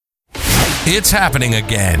It's happening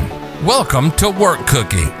again. Welcome to Work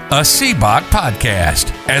Cookie, a CBOC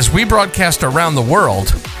podcast. As we broadcast around the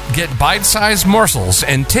world, get bite-sized morsels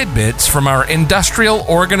and tidbits from our industrial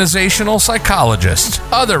organizational psychologists,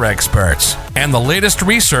 other experts, and the latest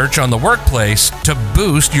research on the workplace to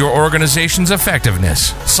boost your organization's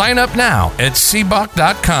effectiveness. Sign up now at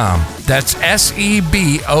cboc.com. That's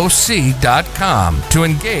SEBOC.com to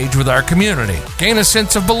engage with our community, gain a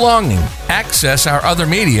sense of belonging, access our other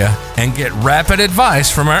media, and get rapid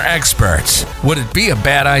advice from our experts. Would it be a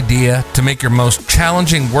bad idea to make your most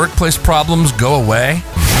challenging workplace problems go away?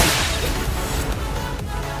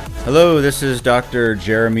 Hello, this is Dr.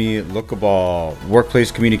 Jeremy Lookaball,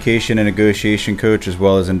 workplace communication and negotiation coach, as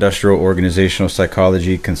well as industrial organizational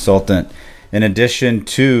psychology consultant. In addition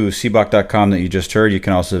to cboc.com that you just heard, you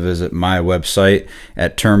can also visit my website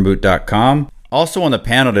at turnboot.com. Also on the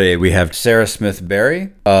panel today, we have Sarah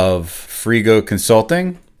Smith-Berry of Frigo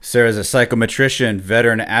Consulting. Sarah is a psychometrician,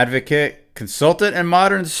 veteran advocate, consultant, and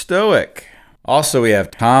modern stoic. Also, we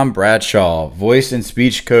have Tom Bradshaw, voice and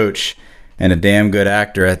speech coach, and a damn good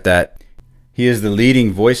actor at that. He is the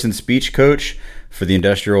leading voice and speech coach for the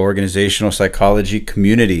industrial organizational psychology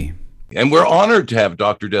community. And we're honored to have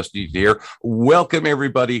Dr. Destiny here. Welcome,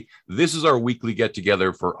 everybody. This is our weekly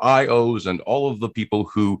get-together for IOs and all of the people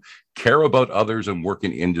who care about others and work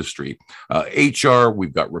in industry. HR,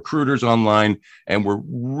 we've got recruiters online, and we're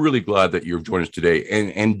really glad that you've joined us today.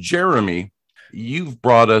 And Jeremy, you've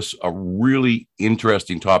brought us a really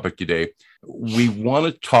interesting topic today. We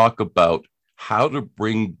want to talk about how to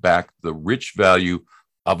bring back the rich value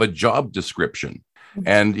of a job description.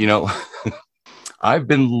 And, you know, I've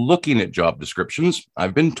been looking at job descriptions.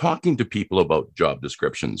 I've been talking to people about job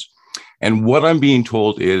descriptions. And what I'm being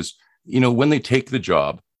told is, you know, when they take the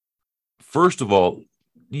job, first of all,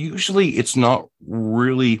 usually it's not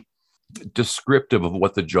really descriptive of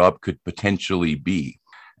what the job could potentially be.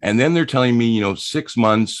 And then they're telling me, you know, 6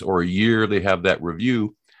 months or a year, they have that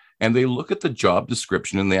review. And they look at the job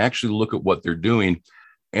description and they actually look at what they're doing,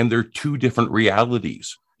 and they're two different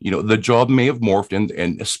realities. You know, the job may have morphed,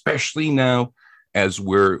 and especially now as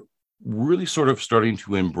we're really sort of starting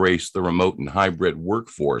to embrace the remote and hybrid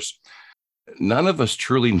workforce, none of us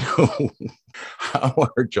truly know how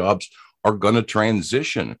our jobs are going to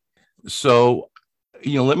transition. So,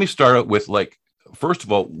 you know, let me start out with, like, first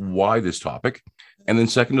of all, why this topic? And then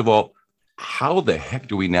second of all, how the heck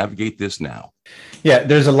do we navigate this now? Yeah,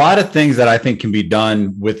 there's a lot of things that I think can be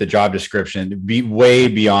done with the job description, be way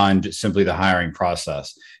beyond simply the hiring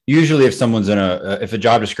process. Usually, if someone's if a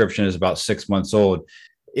job description is about 6 months old,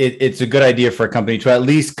 it's a good idea for a company to at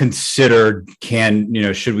least consider,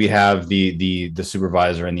 should we have the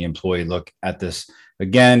supervisor and the employee look at this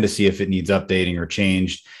again to see if it needs updating or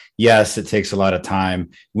changed. Yes, it takes a lot of time.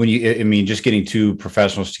 Just getting two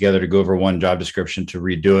professionals together to go over one job description to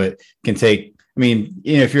redo it can take,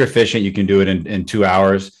 if you're efficient, you can do it in 2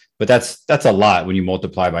 hours, but that's a lot when you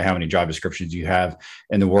multiply by how many job descriptions you have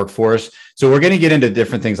in the workforce. So we're going to get into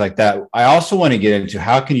different things like that. I also want to get into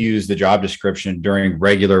how can you use the job description during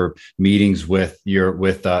regular meetings with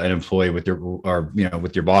an employee, with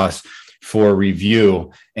your boss, for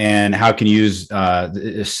review, and how can you use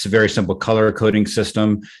this very simple color coding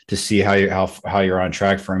system to see how you're on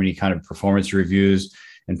track for any kind of performance reviews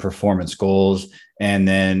and performance goals. And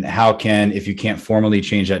then if you can't formally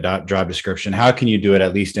change that job description, how can you do it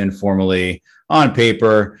at least informally on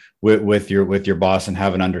paper with your boss and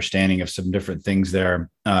have an understanding of some different things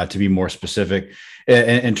there to be more specific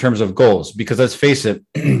in terms of goals? Because let's face it,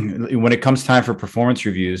 when it comes time for performance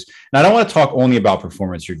reviews, and I don't want to talk only about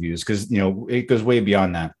performance reviews because, it goes way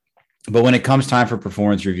beyond that. But when it comes time for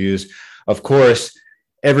performance reviews, of course,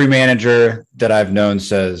 every manager that I've known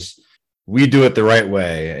says, we do it the right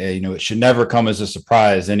way. It should never come as a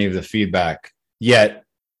surprise, any of the feedback. Yet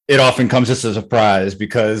it often comes as a surprise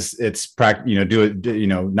because it's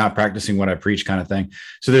not practicing what I preach kind of thing.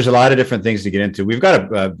 So there's a lot of different things to get into. We've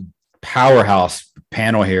got a powerhouse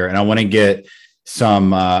panel here, and I want to get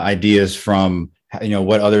some ideas from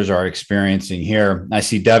what others are experiencing here. I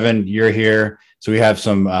see Devin, you're here. So we have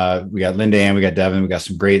we got Linda Ann, we got Devin, we got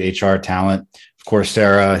some great HR talent. Of course,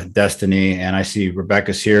 Sarah, Destiny, and I see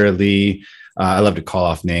Rebecca's here, Lee. I love to call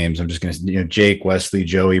off names. I'm just going to, Jake, Wesley,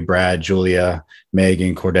 Joey, Brad, Julia,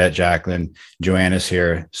 Megan, Cordette, Jacqueline, Joanna's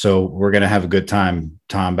here. So we're going to have a good time.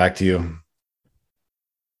 Tom, back to you.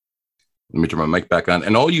 Let me turn my mic back on.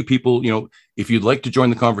 And all you people, if you'd like to join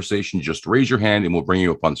the conversation, just raise your hand and we'll bring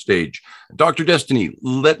you up on stage. Dr. Destiny,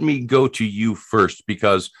 let me go to you first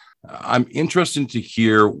because I'm interested to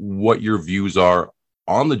hear what your views are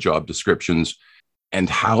on the job descriptions and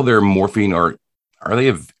how they're morphing, or are they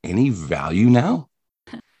of any value now?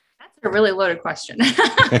 That's A really loaded question.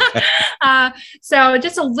 So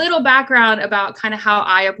just a little background about kind of how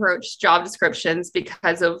I approach job descriptions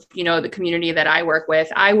because of, the community that I work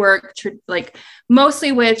with. I work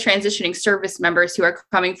mostly with transitioning service members who are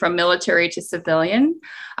coming from military to civilian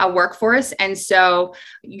workforce. And so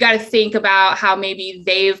you got to think about how maybe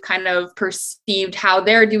they've kind of perceived how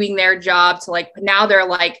they're doing their job to now they're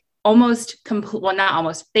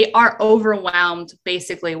they are overwhelmed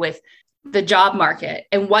basically with the job market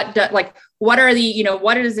and what does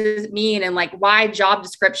it mean and why job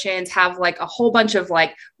descriptions have a whole bunch of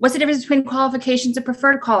what's the difference between qualifications and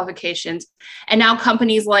preferred qualifications. And now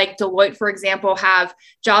companies like Deloitte, for example, have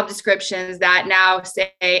job descriptions that now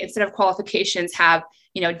say instead of qualifications have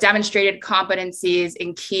demonstrated competencies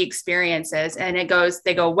and key experiences. And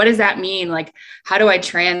they go, what does that mean? How do I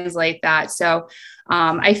translate that? So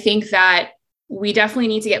I think that we definitely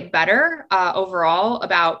need to get better overall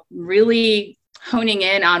about really honing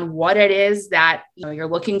in on what it is that you're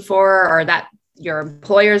looking for or that your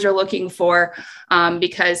employers are looking for.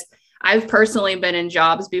 Because I've personally been in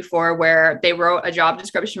jobs before where they wrote a job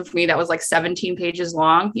description for me that was 17 pages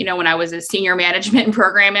long, when I was a senior management and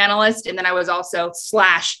program analyst. And then I was also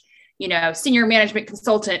 / senior management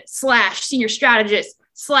consultant / senior strategist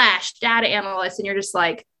 / data analyst. And you're just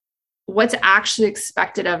what's actually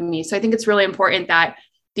expected of me. So I think it's really important that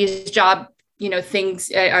these job,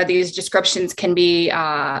 these descriptions can be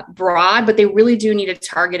broad, but they really do need to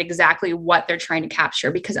target exactly what they're trying to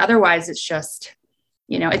capture, because otherwise it's just,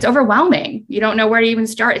 it's overwhelming. You don't know where to even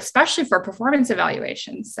start, especially for performance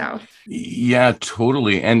evaluations. So. Yeah,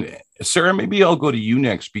 totally. And Sarah, maybe I'll go to you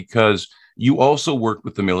next, because you also work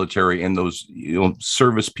with the military and those,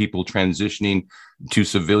 service people transitioning to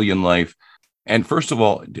civilian life. And first of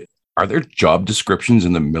all, are there job descriptions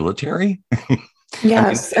in the military?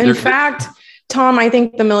 Yes. In fact, Tom, I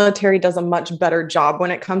think the military does a much better job when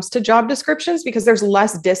it comes to job descriptions because there's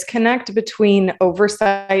less disconnect between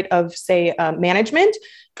oversight of, say, management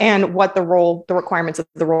and what the requirements of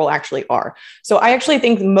the role actually are. So I actually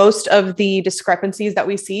think most of the discrepancies that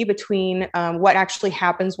we see between what actually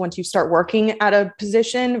happens once you start working at a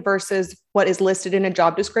position versus what is listed in a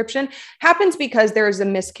job description happens because there is a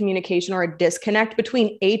miscommunication or a disconnect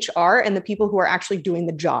between HR and the people who are actually doing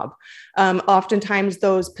the job. Oftentimes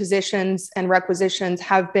those positions and requisitions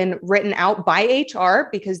have been written out by HR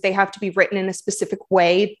because they have to be written in a specific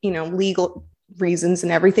way, legal reasons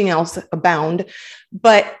and everything else abound,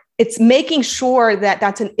 but it's making sure that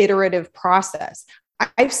that's an iterative process.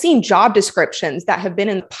 I've seen job descriptions that have been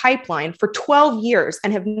in the pipeline for 12 years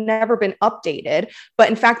and have never been updated, but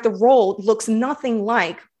in fact, the role looks nothing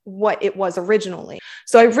like what it was originally.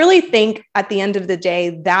 So I really think at the end of the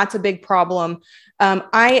day, that's a big problem.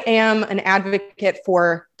 I am an advocate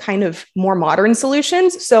for kind of more modern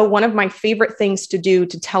solutions. So one of my favorite things to do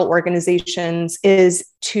to tell organizations is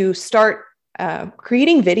to start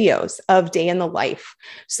creating videos of day in the life.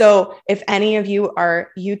 So if any of you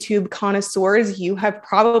are YouTube connoisseurs, you have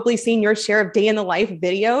probably seen your share of day in the life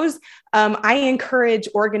videos. I encourage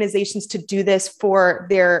organizations to do this for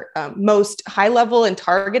their most high level and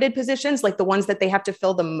targeted positions, like the ones that they have to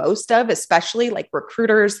fill the most of, especially like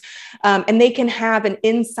recruiters. And they can have an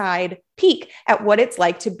inside peek at what it's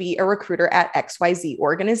like to be a recruiter at XYZ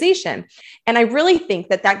organization. And I really think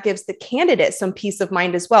that that gives the candidate some peace of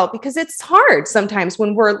mind as well, because it's hard sometimes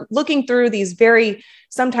when we're looking through these very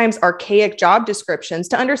sometimes archaic job descriptions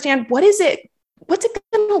to understand what's it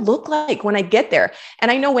going to look like when I get there.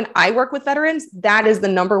 And I know when I work with veterans, that is the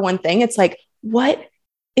number one thing. It's what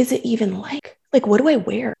is it even like? What do I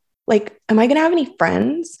wear? Am I going to have any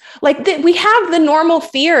friends? We have the normal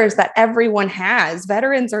fears that everyone has.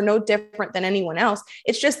 Veterans are no different than anyone else.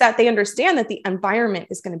 It's just that they understand that the environment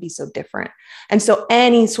is going to be so different. And so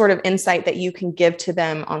any sort of insight that you can give to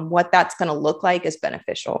them on what that's going to look like is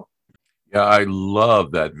beneficial. Yeah, I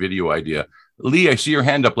love that video idea. Lee, I see your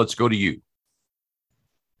hand up. Let's go to you.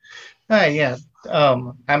 Hi, yeah.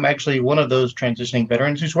 I'm actually one of those transitioning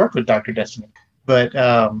veterans who's worked with Dr. Destiny. But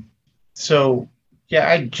yeah,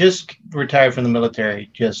 I just retired from the military.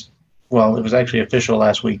 It was actually official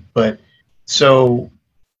last week. But as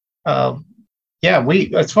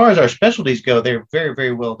far as our specialties go, they're very,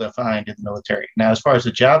 very well defined in the military. Now, as far as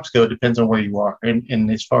the jobs go, it depends on where you are. And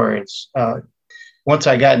as far as once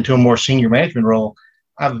I got into a more senior management role,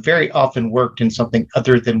 I've very often worked in something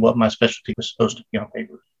other than what my specialty was supposed to be on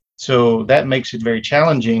paper. So that makes it very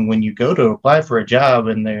challenging when you go to apply for a job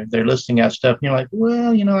and they're listing out stuff. And you're like,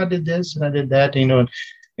 well, I did this and I did that,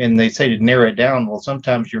 and they say to narrow it down. Well,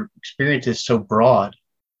 sometimes your experience is so broad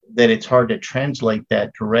that it's hard to translate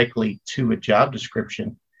that directly to a job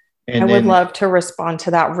description. I would love to respond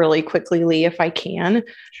to that really quickly, Lee, if I can.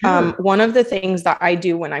 Sure. One of the things that I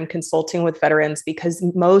do when I'm consulting with veterans, because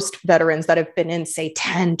most veterans that have been in, say,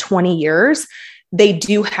 10, 20 years, they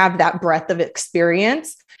do have that breadth of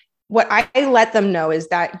experience. What I let them know is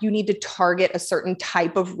that you need to target a certain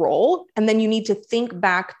type of role, and then you need to think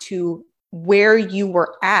back to where you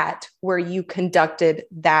were at, where you conducted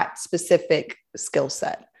that specific skill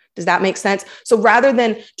set. Does that make sense? So rather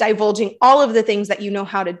than divulging all of the things that you know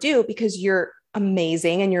how to do because you're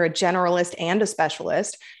amazing and you're a generalist and a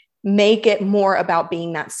specialist, make it more about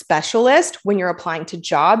being that specialist when you're applying to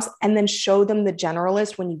jobs, and then show them the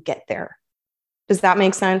generalist when you get there. Does that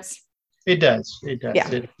make sense? It does. It does.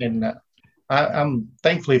 Yeah. I'm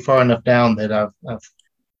thankfully far enough down that I've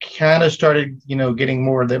kind of started, getting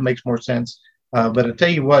more that makes more sense. But I tell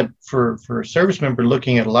you what, for a service member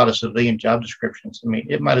looking at a lot of civilian job descriptions, I mean,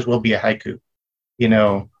 it might as well be a haiku.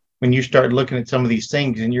 When you start looking at some of these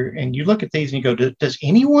things and you look at these and you go, does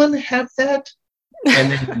anyone have that?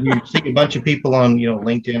 And then you see a bunch of people on,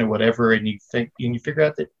 LinkedIn or whatever, and you figure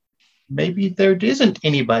out that maybe there isn't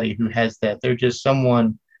anybody who has that. They're just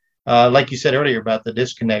someone, like you said earlier about the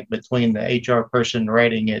disconnect between the HR person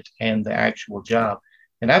writing it and the actual job.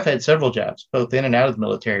 And I've had several jobs, both in and out of the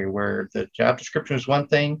military, where the job description was one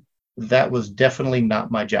thing. That was definitely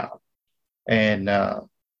not my job. And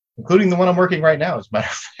including the one I'm working right now, as a matter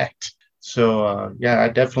of fact. So, I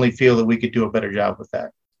definitely feel that we could do a better job with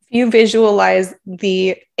that. If you visualize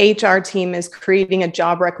the HR team is creating a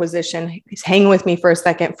job requisition, hang with me for a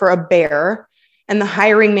second, for a bear, and the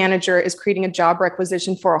hiring manager is creating a job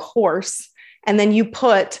requisition for a horse, and then you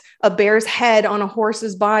put a bear's head on a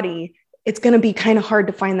horse's body, it's going to be kind of hard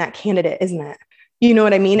to find that candidate, isn't it? You know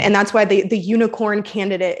what I mean? And that's why the unicorn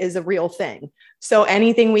candidate is a real thing. So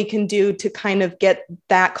anything we can do to kind of get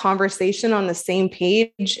that conversation on the same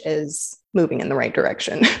page is moving in the right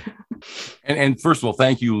direction. And first of all,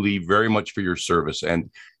 thank you, Lee, very much for your service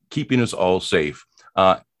and keeping us all safe.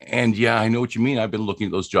 And I know what you mean. I've been looking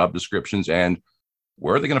at those job descriptions, and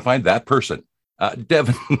where are they going to find that person?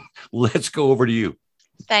 Devin, let's go over to you.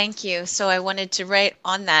 Thank you. So I wanted to write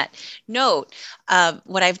on that note.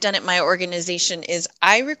 What I've done at my organization is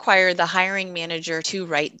I require the hiring manager to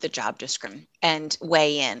write the job description and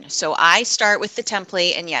weigh in. So I start with the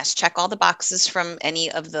template and yes, check all the boxes from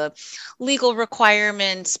any of the legal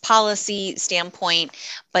requirements, policy standpoint,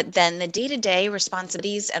 but then the day-to-day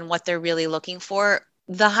responsibilities and what they're really looking for,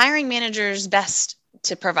 the hiring manager's best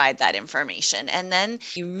to provide that information. And then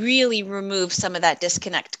you really remove some of that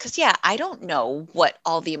disconnect because I don't know what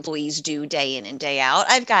all the employees do day in and day out.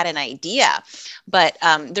 I've got an idea, but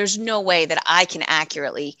there's no way that I can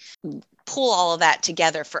accurately pull all of that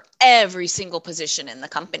together for every single position in the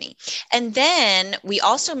company. And then we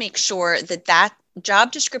also make sure that that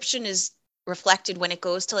job description is reflected when it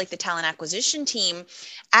goes to like the talent acquisition team,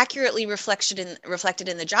 accurately reflected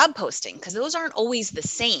in the job posting, because those aren't always the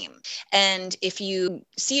same. And if you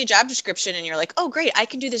see a job description and you're like, oh, great, I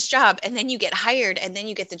can do this job. And then you get hired and then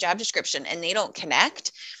you get the job description and they don't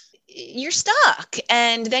connect, you're stuck.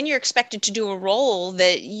 And then you're expected to do a role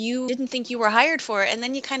that you didn't think you were hired for. And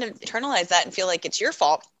then you kind of internalize that and feel like it's your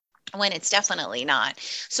fault, when it's definitely not.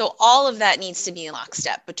 So all of that needs to be in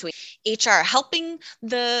lockstep between HR helping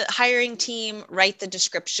the hiring team write the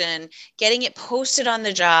description, getting it posted on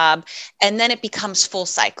the job, and then it becomes full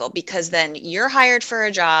cycle, because then you're hired for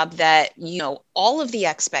a job that you know all of the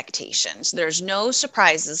expectations. There's no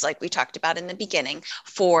surprises, like we talked about in the beginning,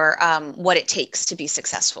 for what it takes to be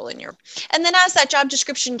successful in your. And then as that job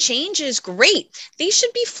description changes, great. They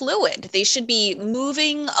should be fluid. They should be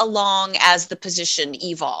moving along as the position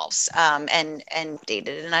evolves and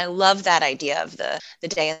dated. And I love that idea of the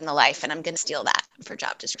day in the life. And I'm going to steal that for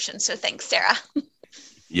job description. So thanks, Sarah.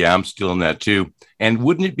 Yeah, I'm stealing that too. And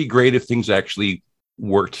wouldn't it be great if things actually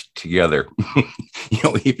worked together?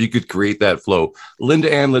 If you could create that flow.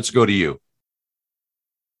 Linda Ann, let's go to you.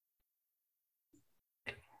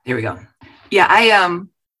 There we go. Yeah,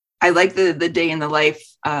 I like the day in the life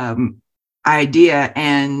idea.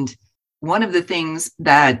 And one of the things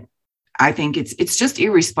that I think it's just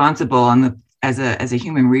irresponsible as a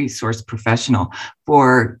human resource professional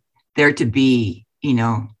for there to be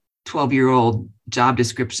 12-year-old job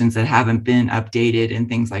descriptions that haven't been updated and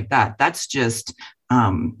things like that. That's just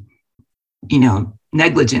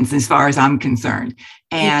negligence as far as I'm concerned.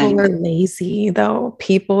 And people are lazy, though.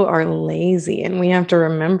 People are lazy, and we have to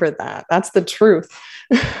remember that. That's the truth.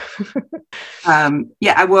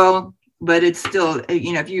 But it's still,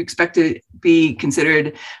 if you expect to be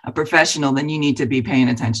considered a professional, then you need to be paying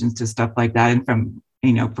attention to stuff like that. And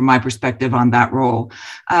from my perspective on that role,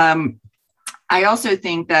 I also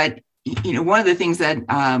think that one of the things that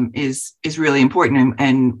is really important,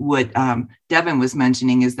 and what Devin was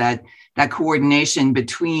mentioning, is that coordination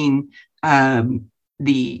between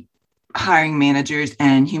the hiring managers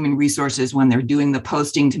and human resources when they're doing the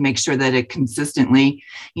posting, to make sure that it consistently,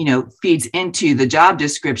 feeds into the job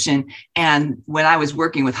description. And when I was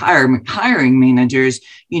working with hiring managers,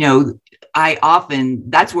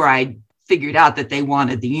 that's where I figured out that they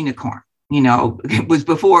wanted the unicorn. It was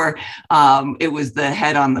before it was the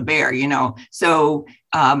head on the bear, So,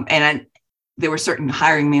 there were certain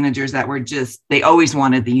hiring managers that were they always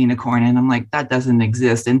wanted the unicorn. And I'm like, that doesn't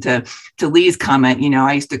exist. And to Lee's comment,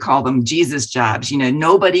 I used to call them Jesus jobs.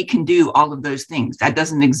 Nobody can do all of those things. That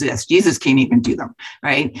doesn't exist. Jesus can't even do them.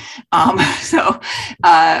 Right.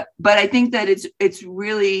 But I think that it's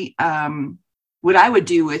really what I would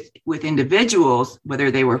do with individuals,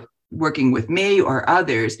 whether they were working with me or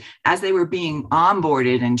others, as they were being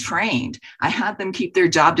onboarded and trained, I had them keep their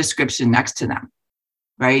job description next to them.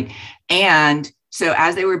 Right. And so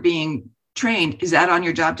as they were being trained, is that on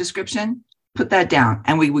your job description? Put that down.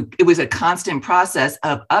 And it was a constant process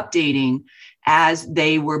of updating as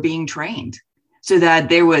they were being trained, so that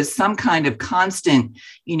there was some kind of constant,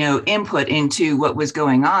 input into what was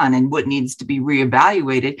going on and what needs to be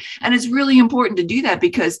reevaluated. And it's really important to do that,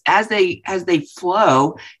 because as they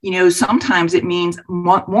flow, sometimes it means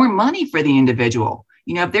more money for the individual.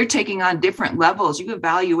 If they're taking on different levels, you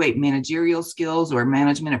evaluate managerial skills or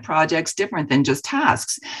management of projects different than just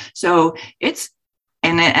tasks. So it's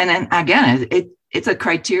a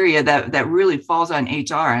criteria that really falls on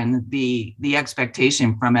HR, and the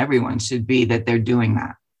expectation from everyone should be that they're doing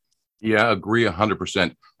that. Yeah, agree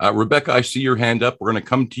 100%. Rebecca, I see your hand up. We're going to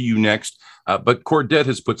come to you next. But Cordette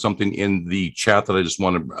has put something in the chat that I just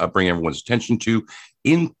want to bring everyone's attention to.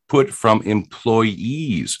 Input from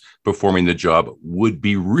employees performing the job would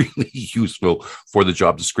be really useful for the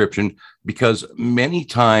job description, because many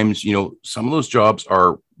times, some of those jobs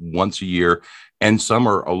are once a year and some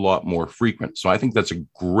are a lot more frequent. So I think that's a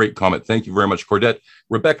great comment. Thank you very much, Cordette.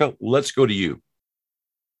 Rebecca, let's go to you.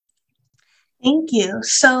 Thank you.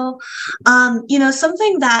 So,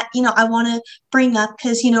 something that, I want to bring up,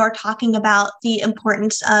 because, we're talking about the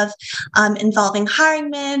importance of involving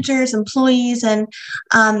hiring managers, employees, and,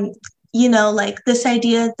 this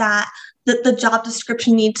idea that the job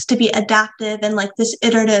description needs to be adaptive and this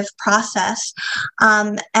iterative process.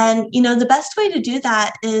 And, the best way to do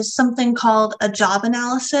that is something called a job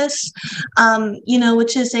analysis,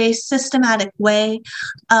 which is a systematic way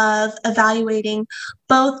of evaluating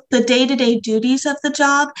both the day-to-day duties of the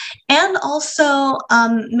job and also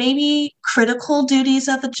maybe critical duties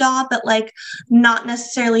of a job, but not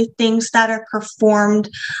necessarily things that are performed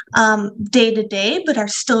day to day, but are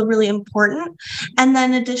still really important. And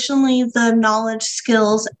then additionally, the knowledge,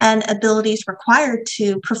 skills, and abilities required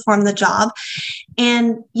to perform the job.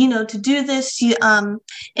 And, to do this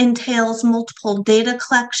entails multiple data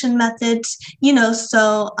collection methods,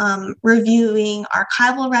 so reviewing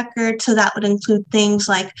archival records. So that would include things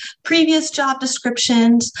like previous job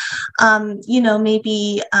descriptions,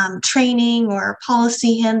 maybe training or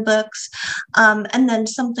policy handbooks, and then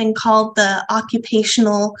something called the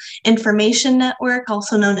Occupational Information Network,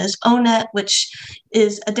 also known as ONET, which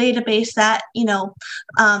is a database that,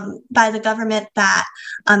 by the government that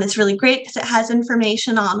is really great because it has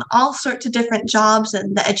information on all sorts of different jobs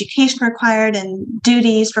and the education required and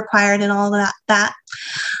duties required and all of that.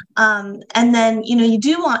 And then, you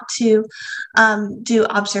do want to do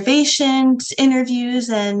observations, interviews,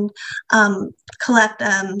 and collect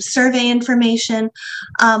survey information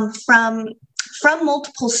from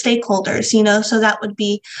multiple stakeholders, so that would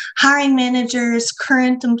be hiring managers,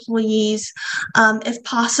 current employees, if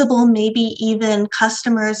possible, maybe even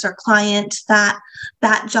customers or clients that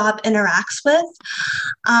job interacts with.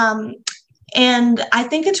 And I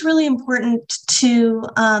think it's really important to,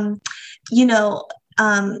 to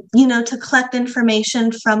collect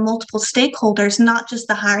information from multiple stakeholders, not just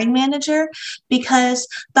the hiring manager, because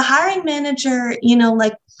the hiring manager,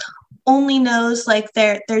 only knows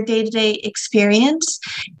their day-to-day experience,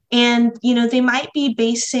 and they might be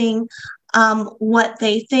basing what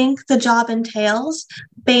they think the job entails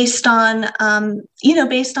based on an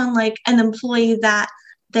employee that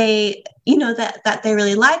they that they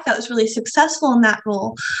really like, that was really successful in that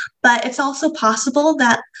role. But it's also possible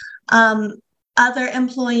that other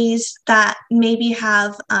employees that maybe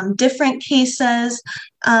have different cases,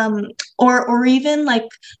 or even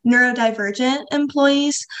neurodivergent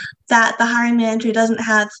employees that the hiring manager doesn't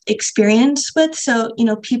have experience with. So,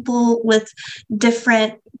 people with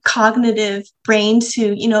different cognitive brains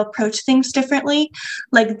who, approach things differently,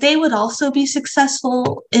 they would also be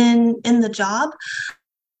successful in the job.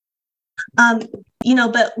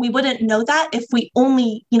 But we wouldn't know that if we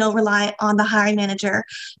only, rely on the hiring manager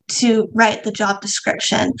to write the job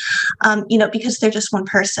description, because they're just one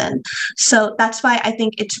person. So that's why I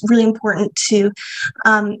think it's really important to,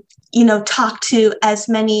 talk to as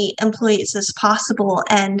many employees as possible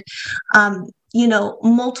and,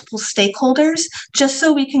 multiple stakeholders, just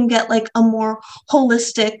so we can get like a more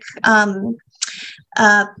holistic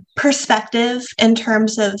perspective in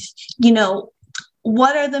terms of,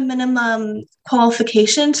 what are the minimum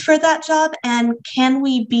qualifications for that job? And can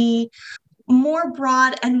we be more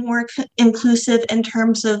broad and more inclusive in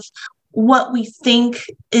terms of what we think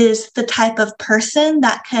is the type of person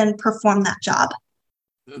that can perform that job?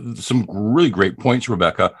 Some really great points,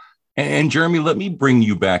 Rebecca. And Jeremy, let me bring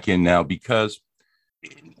you back in now, because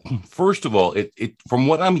first of all, it from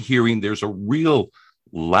what I'm hearing, there's a real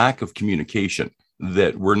lack of communication,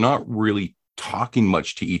 that we're not really talking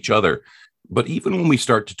much to each other. But even when we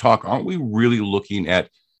start to talk, aren't we really looking at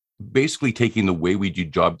basically taking the way we do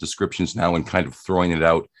job descriptions now and kind of throwing it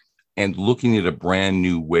out and looking at a brand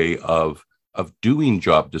new way of doing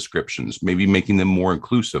job descriptions, maybe making them more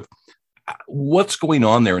inclusive? What's going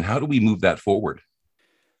on there, and how do we move that forward?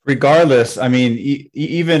 Regardless, I mean,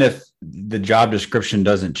 even if the job description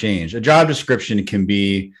doesn't change, a job description can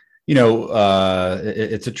be,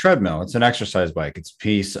 it's a treadmill, it's an exercise bike, it's a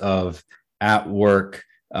piece of at work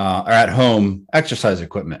or at home exercise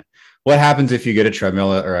equipment. What happens if you get a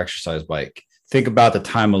treadmill or exercise bike? Think about the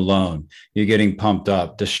time alone. You're getting pumped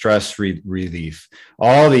up, the stress relief,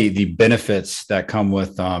 all the benefits that come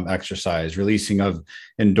with exercise, releasing of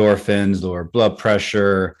endorphins, lower blood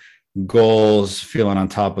pressure, goals, feeling on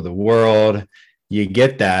top of the world. You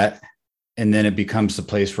get that, and then it becomes the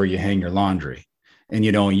place where you hang your laundry and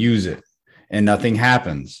you don't use it and nothing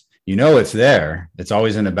happens. It's there. It's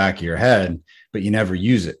always in the back of your head, but you never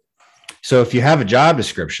use it. So if you have a job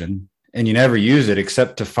description and you never use it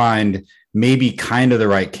except to find maybe kind of the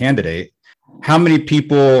right candidate, how many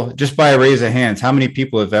people, just by a raise of hands, how many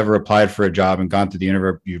people have ever applied for a job and gone through the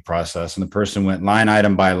interview process and the person went line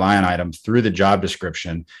item by line item through the job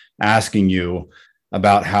description, asking you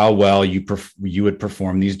about how well you would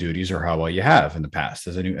perform these duties, or how well you have in the past?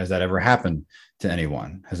 Has that ever happened to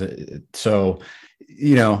anyone?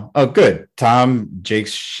 Oh, good. Tom,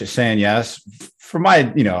 Jake's saying yes. For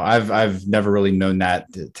my, I've never really known that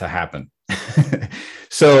to happen.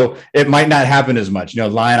 So it might not happen as much,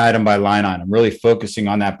 line item by line item, really focusing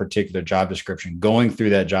on that particular job description, going through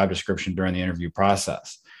that job description during the interview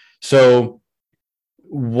process. So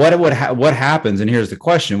what happens, and here's the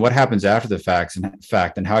question, what happens after the fact,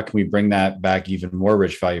 and how can we bring that back even more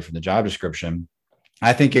rich value from the job description?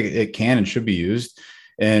 I think it can and should be used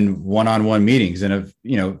in one-on-one meetings, in a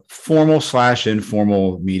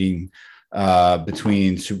formal/informal meeting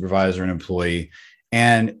between supervisor and employee.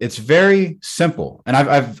 And it's very simple. And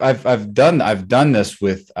I've done this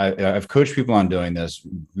with, I've coached people on doing this,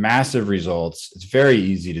 massive results. It's very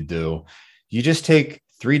easy to do. You just take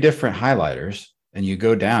 3 different highlighters and you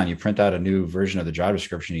go down, you print out a new version of the job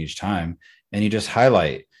description each time, and you just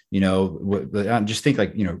highlight, just think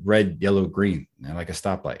like, red, yellow, green, like a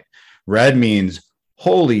stoplight. Red means,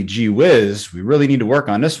 holy gee whiz, we really need to work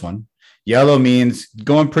on this one. Yellow means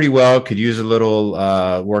going pretty well, could use a little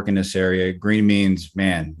work in this area. Green means,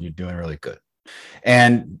 man, you're doing really good.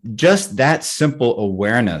 And just that simple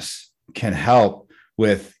awareness can help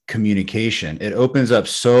with communication. It opens up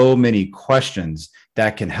so many questions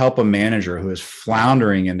that can help a manager who is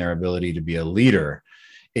floundering in their ability to be a leader.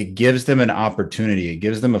 It gives them an opportunity. It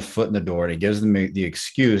gives them a foot in the door. And it gives them the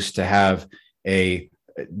excuse to have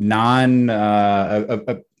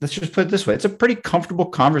let's just put it this way. It's a pretty comfortable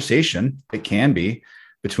conversation. It can be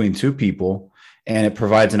between 2 people, and it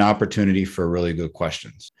provides an opportunity for really good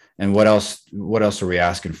questions. And what else are we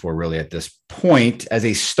asking for really at this point as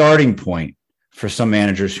a starting point for some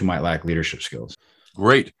managers who might lack leadership skills?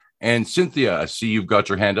 Great. And Cynthia, I see you've got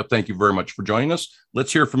your hand up. Thank you very much for joining us.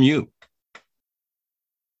 Let's hear from you.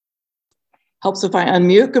 Helps if I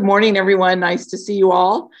unmute. Good morning, everyone. Nice to see you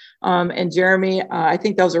all. And Jeremy, I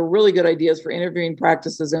think those are really good ideas for interviewing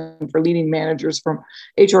practices and for leading managers from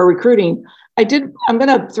HR recruiting. I'm going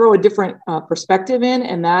to throw a different perspective in,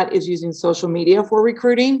 and that is using social media for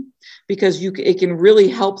recruiting, because it can really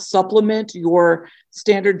help supplement your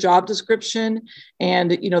standard job description.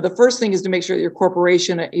 And, the first thing is to make sure that your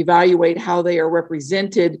corporation evaluate how they are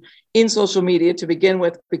represented in social media to begin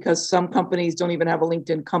with, because some companies don't even have a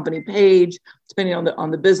LinkedIn company page. depending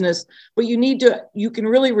on the business. But you can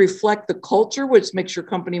really reflect the culture, which makes your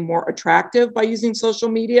company more attractive by using social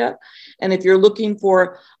media. And if you're looking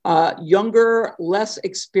for younger, less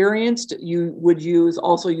experienced, you would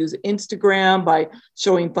also use Instagram by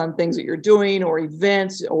showing fun things that you're doing, or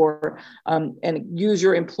events, or and use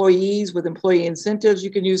your employees with employee incentives.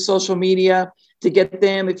 You can use social media to get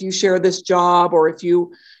them, if you share this job, or if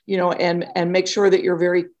you and make sure that you're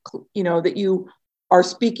very, that you are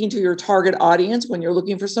speaking to your target audience. When you're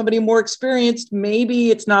looking for somebody more experienced, maybe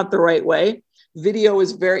it's not the right way. Video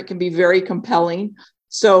can be very compelling.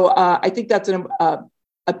 So I think that's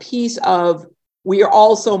a piece of, we are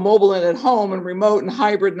all so mobile and at home and remote and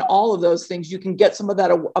hybrid and all of those things. You can get some of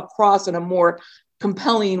that across in a more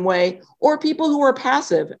compelling way. Or people who are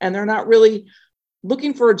passive and they're not really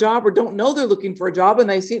looking for a job, or don't know they're looking for a job, and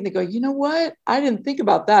they see it and they go, you know what? I didn't think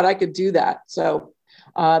about that. I could do that. So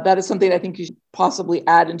that is something I think you should possibly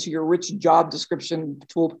add into your rich job description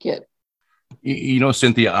toolkit.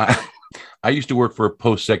 Cynthia, I used to work for a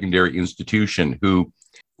post-secondary institution who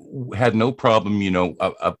had no problem.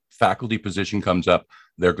 A faculty position comes up,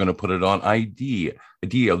 they're going to put it on Idea,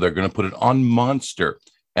 they're going to put it on Monster.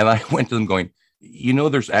 And I went to them going,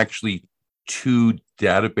 there's actually 2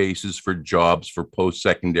 databases for jobs for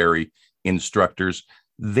post-secondary instructors.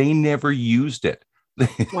 They never used it.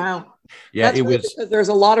 Wow. Yeah, that's it really was. Because there's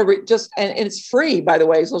a lot of and it's free, by the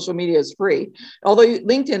way. Social media is free. Although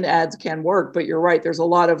LinkedIn ads can work, but you're right. There's a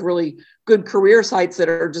lot of really good career sites that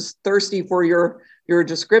are just thirsty for your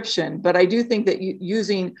description. But I do think that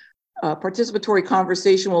using participatory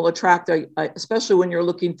conversation will attract, especially when you're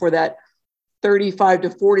looking for that 35 to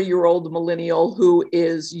 40-year-old millennial who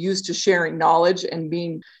is used to sharing knowledge and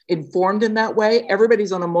being informed in that way.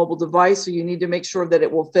 Everybody's on a mobile device, so you need to make sure that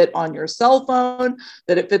it will fit on your cell phone,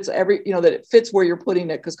 that it fits that it fits where you're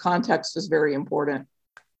putting it, because context is very important.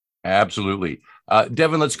 Absolutely.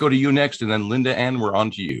 Devin, let's go to you next, and then Linda Ann, we're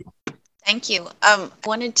on to you. Thank you.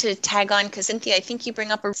 Wanted to tag on, because Cynthia, I think you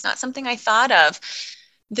bring up, it's not something I thought of.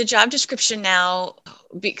 The job description now,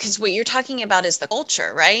 because what you're talking about is the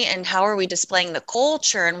culture, right? And how are we displaying the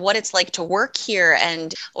culture and what it's like to work here?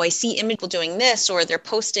 And, I see people doing this, or they're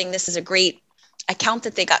posting, this is a great account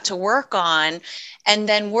that they got to work on. And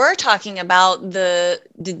then we're talking about the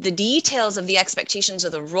details of the expectations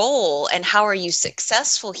of the role and how are you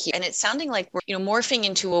successful here? And it's sounding like we're, morphing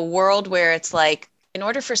into a world where it's like, in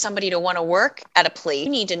order for somebody to want to work at a place, you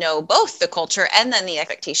need to know both the culture and then the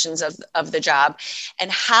expectations of the job. And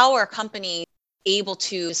how are companies able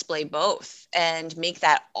to display both and make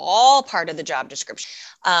that all part of the job description?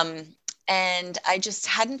 And I just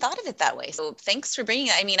hadn't thought of it that way. So thanks for bringing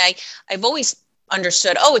it. I mean, I've always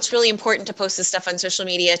understood, it's really important to post this stuff on social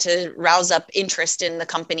media to rouse up interest in the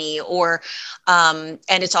company, and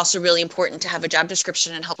it's also really important to have a job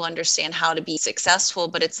description and help understand how to be successful.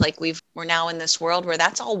 But it's like we're now in this world where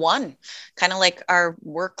that's all one, kind of like our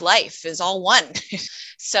work life is all one.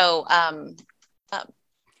 So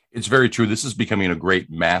it's very true. This is becoming a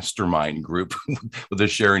great mastermind group with the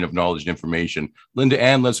sharing of knowledge and information. Linda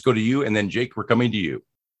Ann, let's go to you, and then Jake, we're coming to you.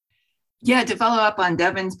 Yeah, to follow up on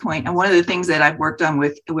Devin's point, and one of the things that I've worked on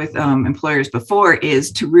with employers before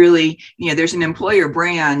is to really, there's an employer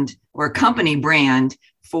brand or a company brand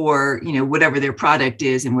for, whatever their product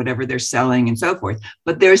is and whatever they're selling and so forth.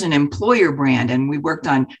 But there's an employer brand, and we worked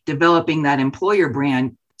on developing that employer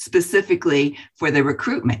brand specifically for the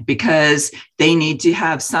recruitment, because they need to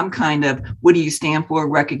have some kind of, what do you stand for,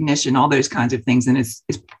 recognition, all those kinds of things. And it's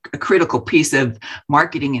a critical piece of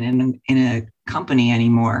marketing in a company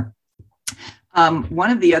anymore. One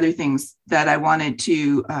of the other things that I wanted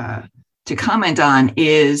to comment on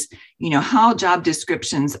is, how job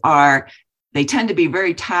descriptions they tend to be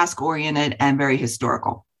very task oriented and very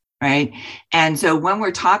historical, right? And so when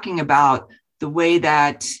we're talking about the way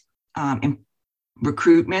that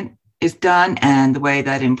recruitment is done and the way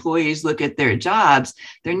that employees look at their jobs,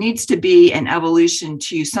 there needs to be an evolution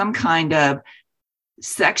to some kind of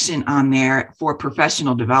section on there for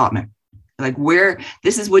professional development. Like, where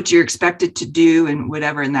this is what you're expected to do and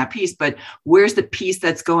whatever in that piece, but where's the piece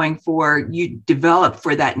that's going for you develop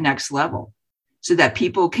for that next level, so that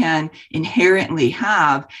people can inherently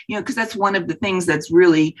have, because that's one of the things that's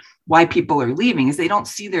really why people are leaving, is they don't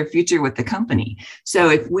see their future with the company. So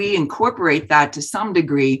if we incorporate that to some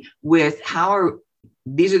degree with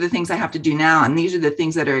these are the things I have to do now, and these are the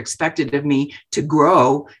things that are expected of me to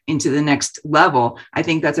grow into the next level, I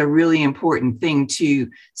think that's a really important thing to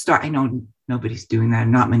start. I know nobody's doing that.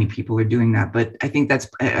 Not many people are doing that, but I think that's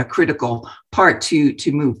a critical part to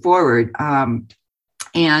move forward.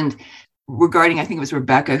 And regarding, I think it was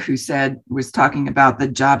Rebecca who was talking about the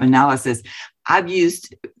job analysis. I've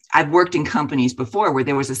used I've worked in companies before where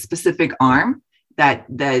there was a specific arm that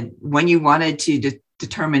when you wanted to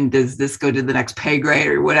determine, does this go to the next pay grade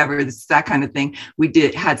or whatever, that kind of thing,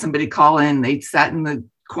 had somebody call in, they sat in the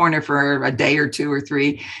corner for a day or 2 or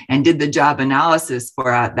 3 and did the job analysis for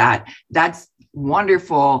that. That's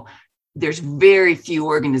wonderful. There's very few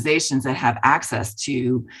organizations that have access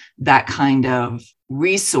to that kind of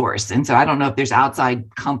resource. And so I don't know if there's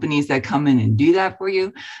outside companies that come in and do that for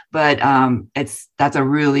you, but I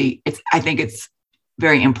think it's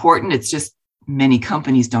very important. It's just many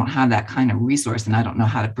companies don't have that kind of resource, and I don't know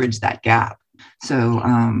how to bridge that gap. So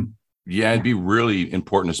it'd be really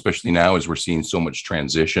important, especially now as we're seeing so much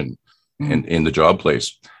transition in the job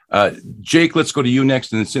place. Jake, let's go to you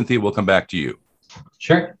next, and then Cynthia, we'll come back to you.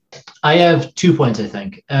 Sure. I have 2 points, I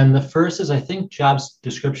think. And the first is I think job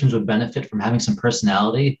descriptions would benefit from having some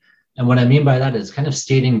personality. And what I mean by that is kind of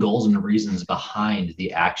stating goals and reasons behind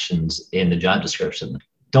the actions in the job description.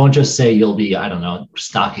 Don't just say you'll be,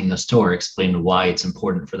 stocking the store. Explain why it's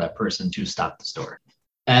important for that person to stock the store.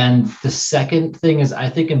 And the second thing is I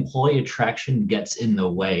think employee attraction gets in the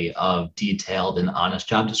way of detailed and honest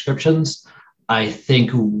job descriptions. I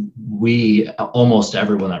think almost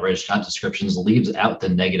everyone that writes job descriptions leaves out the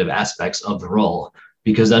negative aspects of the role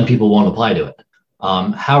because then people won't apply to it.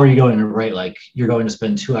 How are you going to write, you're going to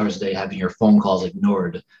spend 2 hours a day having your phone calls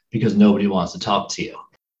ignored because nobody wants to talk to you?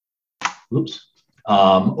 Oops.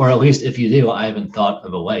 Or at least if you do, I haven't thought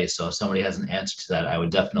of a way. So if somebody has an answer to that, I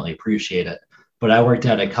would definitely appreciate it. But I worked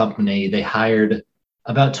at a company, they hired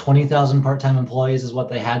about 20,000 part-time employees is what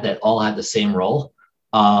they had that all had the same role.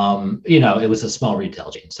 It was a small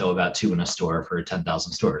retail chain, so about 2 in a store for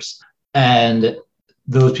 10,000 stores. And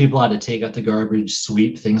those people had to take out the garbage,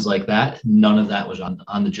 sweep, things like that. None of that was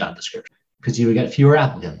on the job description because you would get fewer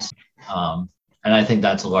applicants. And I think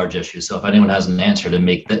that's a large issue. So if anyone has an answer to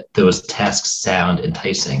make those tasks sound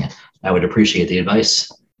enticing, I would appreciate the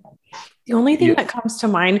advice. The only thing that comes to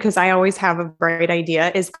mind, because I always have a bright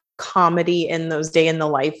idea, is comedy in those day in the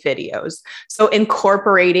life videos. So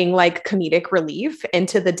incorporating comedic relief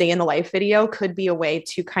into the day in the life video could be a way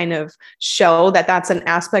to kind of show that that's an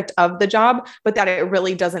aspect of the job, but that it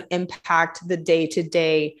really doesn't impact the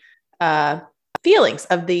day-to-day feelings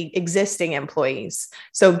of the existing employees.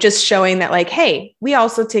 So just showing that hey, we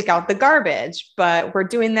also take out the garbage, but we're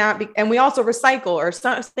doing that and we also recycle or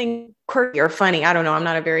something quirky or funny. I don't know. I'm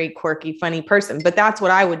not a very quirky, funny person, but that's what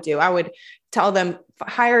I would do. I would tell them,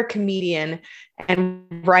 hire a comedian and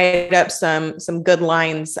write up some good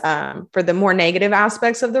lines for the more negative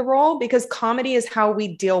aspects of the role, because comedy is how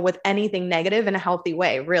we deal with anything negative in a healthy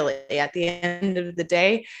way. Really, at the end of the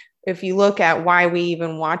day, if you look at why we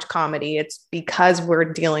even watch comedy, it's because we're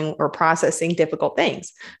dealing or processing difficult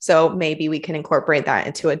things. So maybe we can incorporate that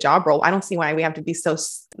into a job role. I don't see why we have to be so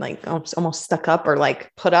almost stuck up or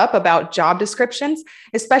put up about job descriptions,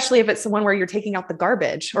 especially if it's the one where you're taking out the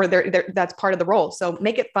garbage or that's part of the role. So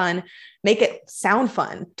make it fun, make it sound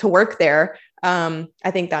fun to work there. I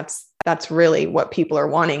think that's really what people are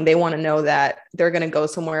wanting. They want to know that they're going to go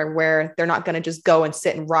somewhere where they're not going to just go and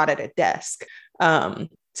sit and rot at a desk.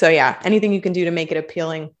 So yeah, anything you can do to make it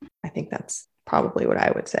appealing, I think that's probably what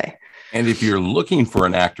I would say. And if you're looking for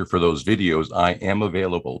an actor for those videos, I am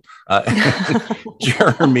available.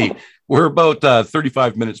 Jeremy, we're about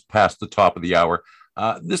 35 minutes past the top of the hour.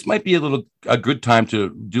 This might be a good time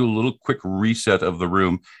to do a little quick reset of the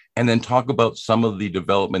room and then talk about some of the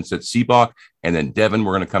developments at CBOC. And then Devin,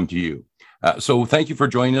 we're going to come to you. So thank you for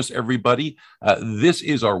joining us, everybody. This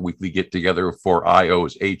is our weekly get-together for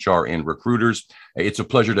IOs, HR, and recruiters. It's a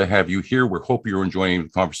pleasure to have you here. We hope you're enjoying the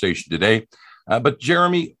conversation today. But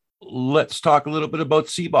Jeremy, let's talk a little bit about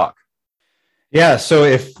CBOC. Yeah, so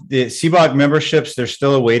if the CBOC memberships, there's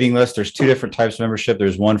still a waiting list. There's 2 different types of membership.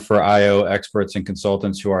 There's one for IO experts and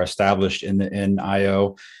consultants who are established in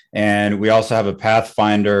IO. And we also have a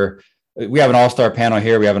Pathfinder. We have an all-star panel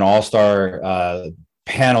here. We have an all-star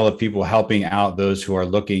panel of people helping out those who are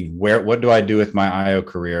looking, what do I do with my IO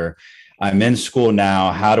career? I'm in school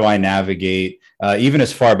now. How do I navigate, even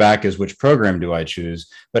as far back as which program do I choose,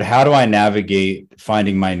 but how do I navigate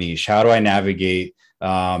finding my niche? How do I navigate,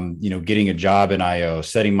 getting a job in IO,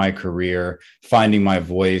 setting my career, finding my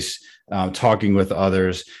voice, talking with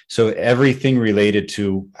others. So everything related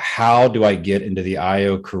to how do I get into the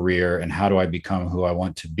IO career and how do I become who I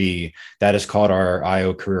want to be? That is called our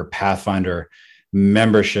IO Career Pathfinder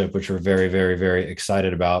membership, which we're very, very, very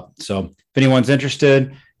excited about. So if anyone's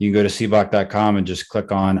interested, you can go to cboc.com and just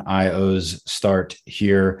click on IOs Start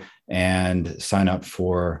Here and sign up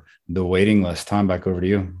for the waiting list. Tom, back over to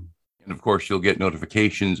you. And of course, you'll get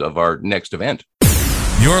notifications of our next event.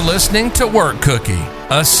 You're listening to Work Cookie,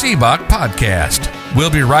 a CBOC podcast.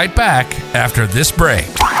 We'll be right back after this break.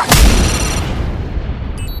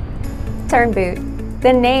 Turnboot.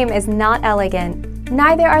 The name is not elegant.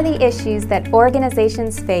 Neither are the issues that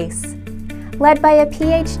organizations face. Led by a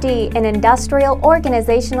PhD in industrial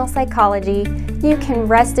organizational psychology, you can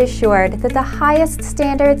rest assured that the highest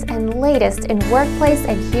standards and latest in workplace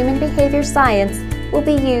and human behavior science will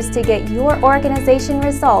be used to get your organization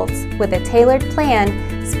results with a tailored plan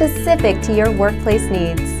specific to your workplace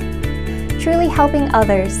needs. Truly helping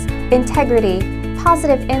others, integrity,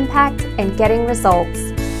 positive impact, and getting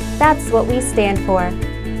results. That's what we stand for.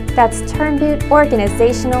 That's Turnboot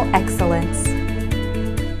Organizational Excellence.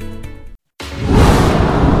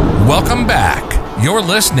 Welcome back. You're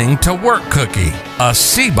listening to Work Cookie, a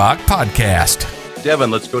CBOC podcast. Devin,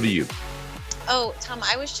 let's go to you. Oh, Tom,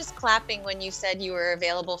 I was just clapping when you said you were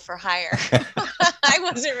available for hire. I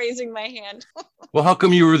wasn't raising my hand. Well, how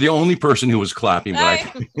come you were the only person who was clapping?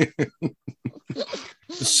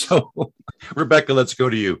 So, Rebecca, let's go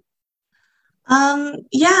to you.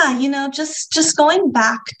 Just going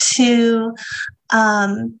back to,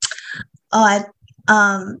 I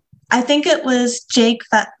think it was Jake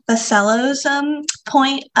Vasello's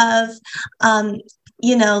point of,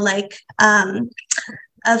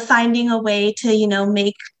 of finding a way to,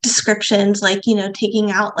 make descriptions like,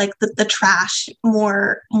 taking out like the trash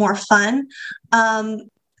more fun. I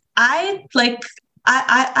would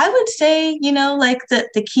say,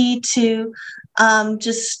 the key to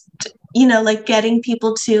getting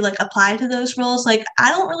people to apply to those roles. I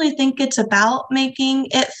don't really think it's about making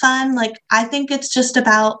it fun. I think it's just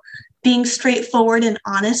about being straightforward and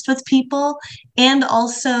honest with people, and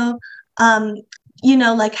also,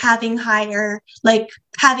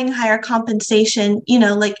 having higher compensation,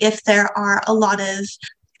 if there are a lot of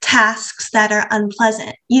tasks that are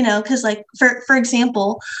unpleasant, because for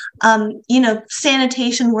example,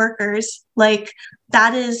 sanitation workers,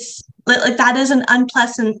 that is an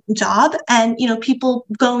unpleasant job, and people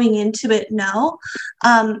going into it know,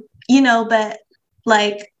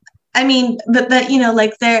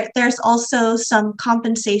 there's also some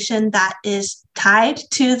compensation that is tied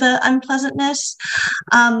to the unpleasantness,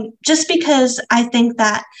 just because I think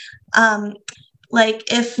that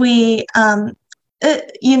if we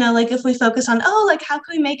if we focus on how can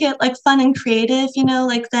we make it fun and creative,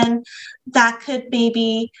 then that could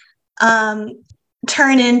maybe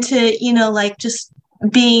turn into just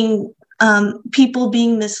being people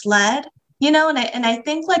being misled, and I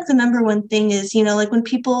think the number one thing is when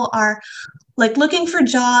people are looking for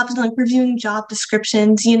jobs and reviewing job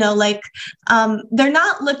descriptions, they're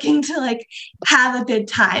not looking to have a good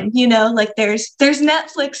time, there's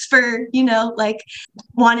Netflix for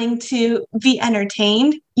wanting to be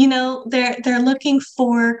entertained, they're looking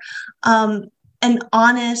for an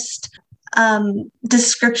honest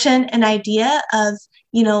description and idea of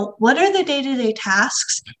what are the day-to-day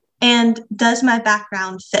tasks, and does my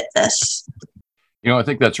background fit this? I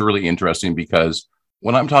think that's really interesting, because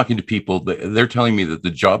when I'm talking to people, they're telling me that the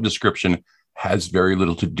job description has very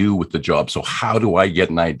little to do with the job. So how do I get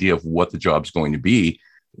an idea of what the job's going to be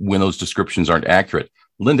when those descriptions aren't accurate?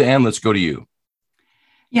 Linda Ann, let's go to you.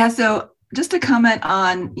 Yeah. So just to comment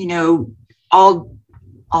on, all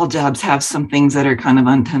jobs have some things that are kind of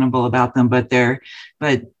untenable about them, but that's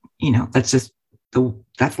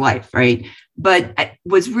life, right? But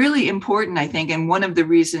what's really important, I think, and one of the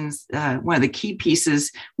reasons, one of the key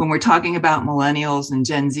pieces when we're talking about millennials and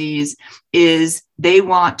Gen Zs is they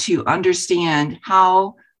want to understand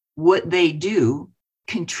how what they do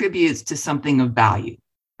contributes to something of value,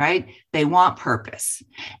 right? They want purpose.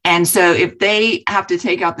 And so if they have to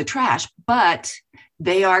take out the trash, but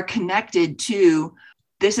they are connected to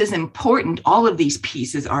this is important. All of these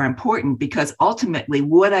pieces are important because ultimately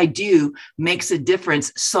what I do makes a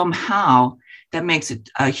difference somehow. That makes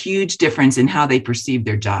a huge difference in how they perceive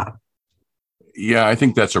their job. Yeah, I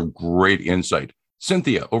think that's a great insight.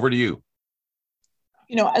 Cynthia, over to you.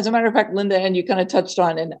 As a matter of fact, Linda, and you kind of touched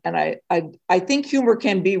on, and I think humor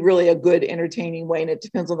can be really a good, entertaining way, and it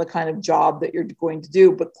depends on the kind of job that you're going to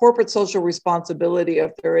do. But corporate social responsibility,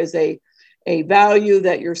 if there is a value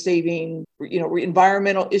that you're saving,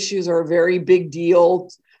 environmental issues are a very big deal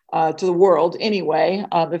to the world anyway.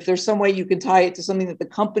 If there's some way you can tie it to something that the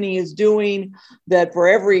company is doing, that for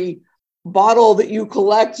every bottle that you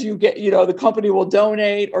collect, you get, the company will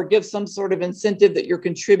donate or give some sort of incentive that you're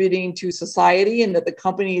contributing to society and that the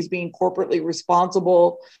company is being corporately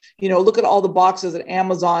responsible. Look at all the boxes that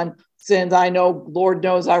Amazon sends. I know, Lord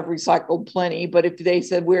knows I've recycled plenty, but if they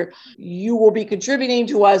said you will be contributing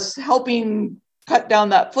to us helping cut down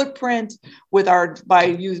that footprint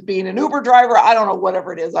by being an Uber driver. I don't know,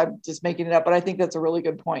 whatever it is. I'm just making it up, but I think that's a really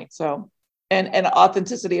good point. So, and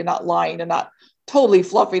authenticity and not lying and not totally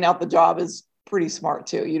fluffing out the job is pretty smart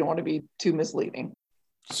too. You don't want to be too misleading.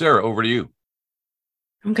 Sarah, over to you.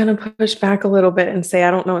 I'm going to push back a little bit and say,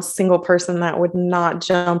 I don't know a single person that would not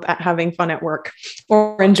jump at having fun at work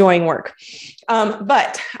or enjoying work.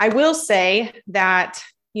 But I will say that,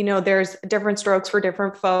 there's different strokes for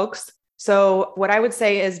different folks. So what I would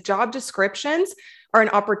say is job descriptions are an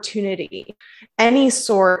opportunity. Any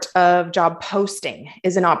sort of job posting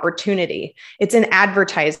is an opportunity. It's an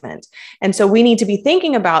advertisement. And so we need to be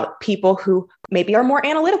thinking about people who maybe are more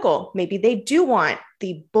analytical. Maybe they do want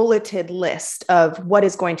the bulleted list of what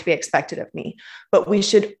is going to be expected of me. But we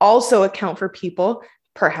should also account for people,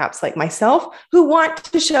 perhaps like myself, who want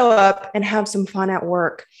to show up and have some fun at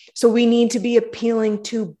work. So we need to be appealing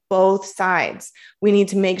to both sides. We need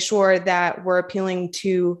to make sure that we're appealing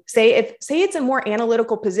to, say it's a more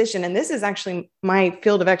analytical position, and this is actually my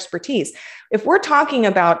field of expertise. If we're talking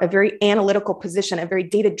about a very analytical position, a very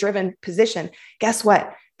data-driven position, guess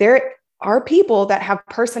what? There are people that have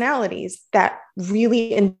personalities that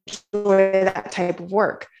really enjoy that type of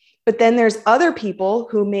work. But then there's other people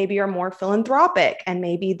who maybe are more philanthropic, and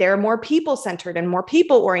maybe they're more people-centered and more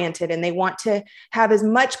people-oriented, and they want to have as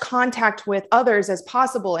much contact with others as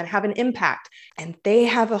possible and have an impact. And they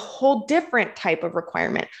have a whole different type of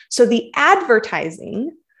requirement. So the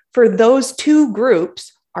advertising for those two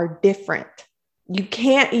groups are different. You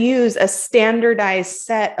can't use a standardized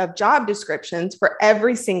set of job descriptions for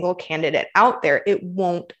every single candidate out there. It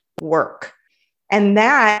won't work. And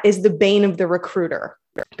that is the bane of the recruiter,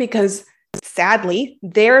 because sadly,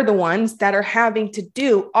 they're the ones that are having to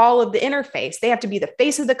do all of the interface. They have to be the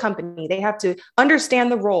face of the company. They have to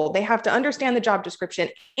understand the role. They have to understand the job description,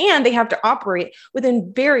 and they have to operate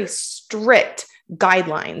within very strict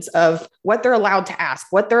guidelines of what they're allowed to ask,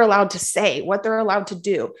 what they're allowed to say, what they're allowed to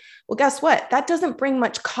do. Well, guess what? That doesn't bring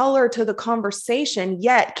much color to the conversation,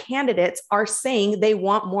 yet candidates are saying they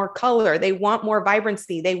want more color. They want more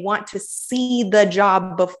vibrancy. They want to see the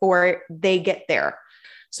job before they get there.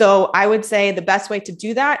 So I would say the best way to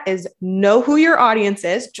do that is know who your audience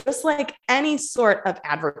is, just like any sort of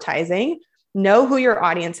advertising. Know who your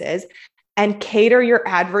audience is and cater your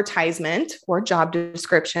advertisement or job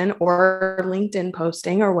description or LinkedIn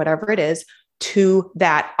posting or whatever it is to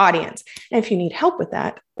that audience. And if you need help with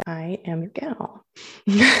that, I am your gal.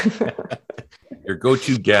 Your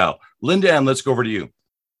go-to gal. Linda Ann, let's go over to you.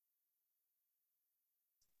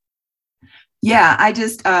 Yeah, I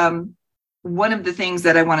just, one of the things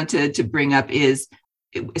that I wanted to bring up is,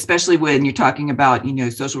 especially when you're talking about,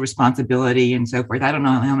 social responsibility and so forth. I don't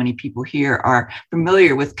know how many people here are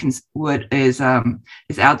familiar with what is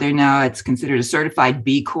out there now. It's considered a certified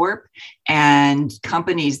B Corp, and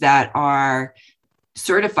companies that are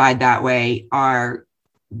certified that way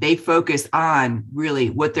they focus on really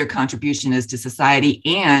what their contribution is to society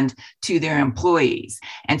and to their employees.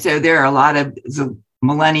 And so there are a lot of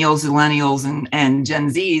millennials, and Gen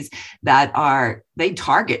Zs that they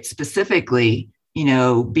target specifically,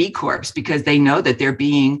 B Corps, because they know that they're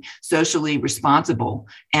being socially responsible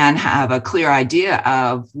and have a clear idea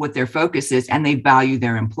of what their focus is, and they value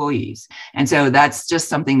their employees. And so that's just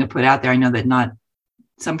something to put out there. I know that not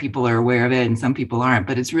some people are aware of it and some people aren't,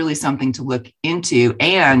 but it's really something to look into.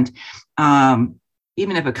 And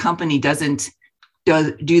even if a company doesn't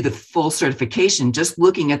do the full certification, just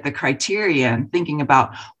looking at the criteria and thinking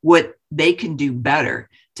about what they can do better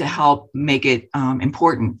to help make it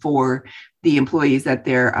important for the employees that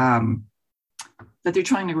they're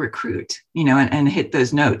trying to recruit, and hit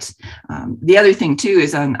those notes. The other thing too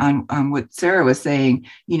is on what Sarah was saying.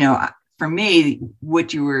 For me,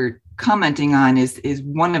 what you were commenting on is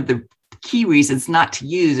one of the key reasons not to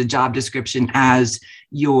use a job description as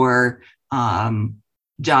your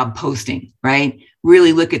job posting, right?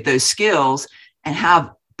 Really look at those skills and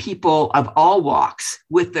have people of all walks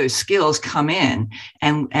with those skills come in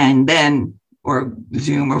and then, or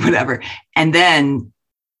Zoom or whatever, and then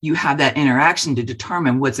you have that interaction to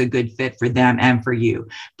determine what's a good fit for them and for you.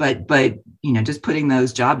 But just putting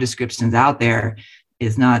those job descriptions out there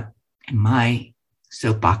is not, in my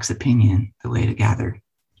soapbox opinion, the way to gather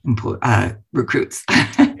recruits.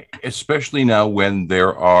 Especially now when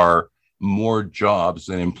there are more jobs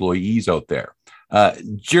than employees out there.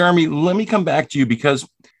 Jeremy, let me come back to you because,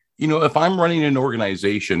 if I'm running an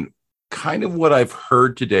organization, kind of what I've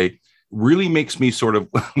heard today really makes me sort of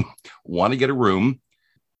want to get a room,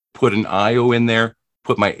 put an IO in there,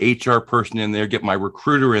 put my HR person in there, get my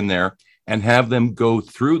recruiter in there, and have them go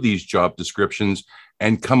through these job descriptions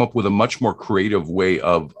and come up with a much more creative way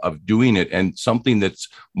of doing it, and something that's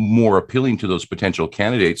more appealing to those potential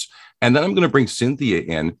candidates. And then I'm going to bring Cynthia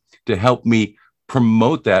in to help me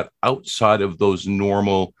promote that outside of those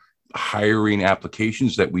normal hiring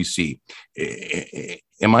applications that we see.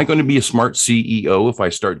 Am I going to be a smart CEO if I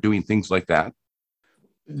start doing things like that?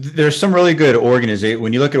 There's some really good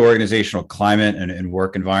when you look at organizational climate and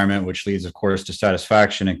work environment, which leads, of course, to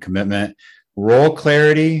satisfaction and commitment, role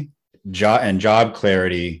clarity, job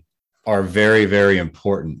clarity are very, very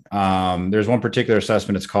important. There's one particular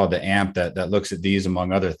assessment, it's called the AMP, that looks at these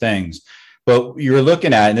among other things. But you're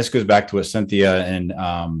looking at, and this goes back to what Cynthia and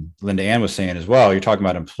Linda Ann was saying as well, you're talking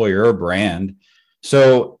about employer brand.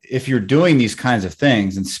 So if you're doing these kinds of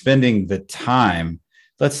things and spending the time,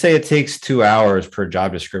 let's say it takes 2 hours per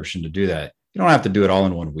job description to do that. You don't have to do it all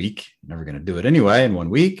in 1 week. You're never going to do it anyway in 1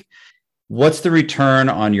 week. What's the return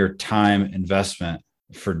on your time investment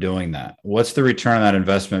for doing that? What's the return on that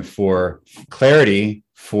investment for clarity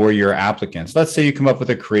for your applicants? Let's say you come up with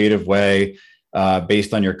a creative way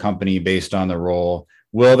based on your company, based on the role.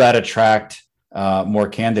 Will that attract more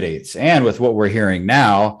candidates? And with what we're hearing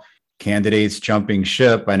now, candidates jumping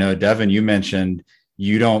ship. I know, Devin, you mentioned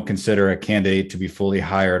you don't consider a candidate to be fully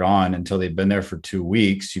hired on until they've been there for 2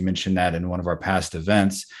 weeks. You mentioned that in one of our past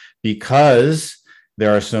events, because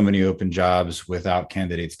there are so many open jobs without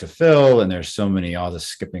candidates to fill, and there's so many, all this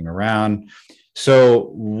skipping around. So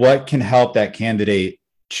what can help that candidate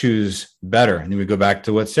choose better? And then we go back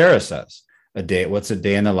to what Sarah says, what's a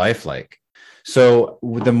day in the life like? So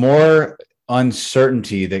the more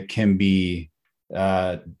uncertainty that can be,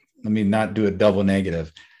 let me not do a double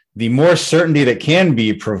negative, the more certainty that can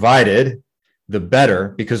be provided, the better,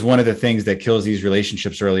 because one of the things that kills these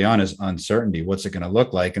relationships early on is uncertainty. What's it going to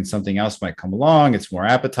look like? And something else might come along. It's more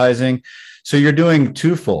appetizing. So you're doing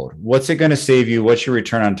twofold. What's it going to save you? What's your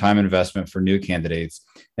return on time investment for new candidates?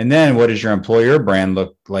 And then what does your employer brand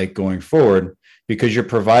look like going forward? Because you're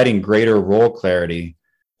providing greater role clarity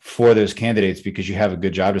for those candidates because you have a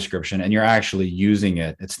good job description and you're actually using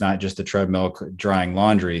it. It's not just a treadmill drying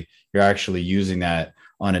laundry. You're actually using that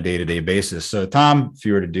on a day-to-day basis. So Tom, if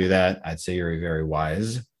you were to do that, I'd say you're a very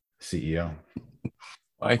wise CEO.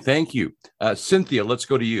 I thank you. Cynthia, let's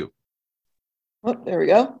go to you. Oh, there we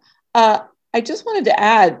go. I just wanted to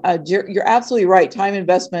add, you're absolutely right. Time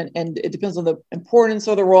investment, and it depends on the importance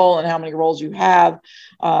of the role and how many roles you have.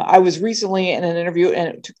 I was recently in an interview and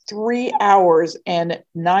it took 3 hours and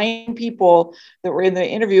 9 people that were in the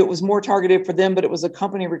interview. It was more targeted for them, but it was a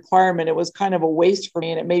company requirement. It was kind of a waste for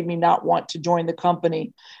me and it made me not want to join the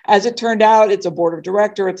company. As it turned out, it's a board of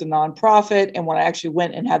director, it's a nonprofit. And when I actually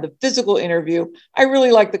went and had the physical interview, I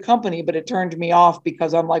really liked the company, but it turned me off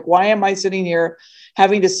because I'm like, why am I sitting here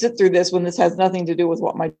having to sit through this when this has nothing to do with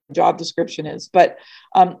what my job description is? But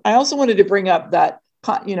I also wanted to bring up that,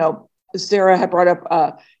 Sarah had brought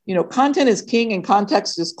up, content is king and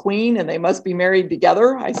context is queen, and they must be married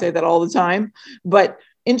together. I say that all the time, but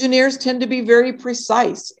engineers tend to be very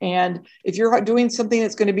precise. And if you're doing something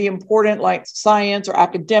that's going to be important, like science or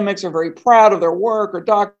academics are very proud of their work, or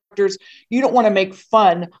doctors, you don't want to make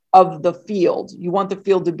fun of the field. You want the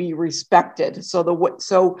field to be respected.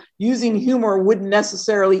 So using humor wouldn't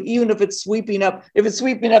necessarily, even if it's sweeping up,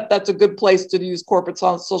 that's a good place to use corporate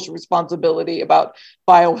social responsibility about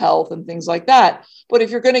biohealth and things like that. But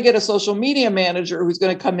if you're going to get a social media manager who's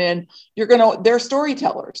going to come in, they're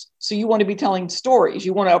storytellers. So you want to be telling stories.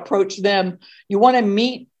 You want to approach them. You want to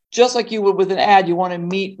meet, just like you would with an ad, you want to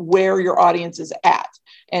meet where your audience is at.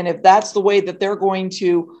 And if that's the way that they're going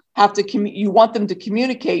to have to, you want them to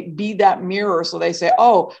communicate, be that mirror. So they say,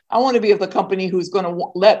 oh, I want to be with a company who's going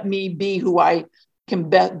to let me be who I can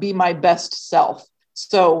be my best self.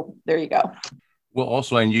 So there you go. Well,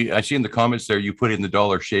 also, and I see in the comments there, you put in the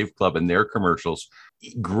Dollar Shave Club and their commercials.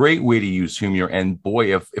 Great way to use humor. And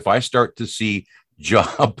boy, if I start to see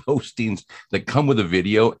job postings that come with a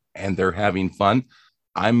video and they're having fun,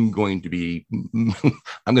 I'm going to be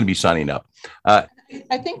signing up.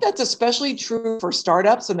 I think that's especially true for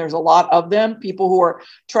startups, and there's a lot of them, people who are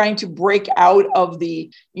trying to break out of the,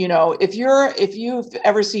 if you've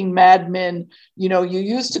ever seen Mad Men, you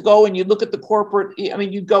used to go and you look at the corporate,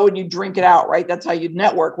 you go and you drink it out, right? That's how you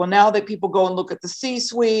network. Well, now that people go and look at the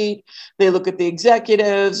C-suite, they look at the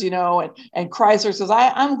executives, and Chrysler says,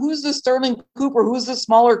 who's the Sterling Cooper? Who's the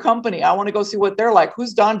smaller company? I want to go see what they're like.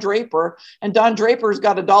 Who's Don Draper? And Don Draper's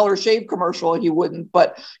got a Dollar Shave commercial. He wouldn't,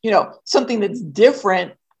 but something that's different,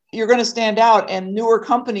 you're going to stand out, and newer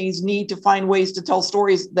companies need to find ways to tell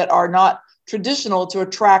stories that are not traditional to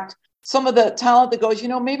attract some of the talent that goes,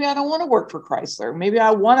 maybe I don't want to work for Chrysler. Maybe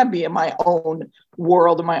I want to be in my own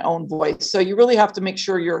world and my own voice. So you really have to make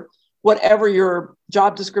sure you're whatever your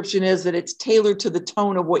job description is, that it's tailored to the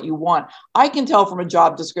tone of what you want. I can tell from a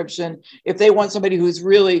job description if they want somebody who's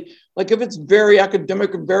really, like, if it's very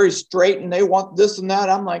academic and very straight and they want this and that,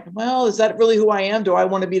 I'm like, well, is that really who I am? Do I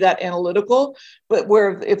want to be that analytical? But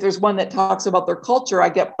where if there's one that talks about their culture, I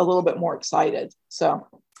get a little bit more excited. So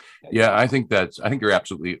yeah, I think you're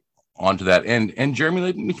absolutely onto that. And Jeremy,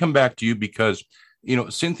 let me come back to you because,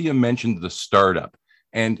 Cynthia mentioned the startup,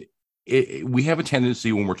 and we have a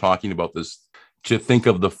tendency when we're talking about this to think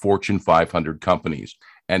of the Fortune 500 companies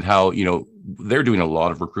and how, they're doing a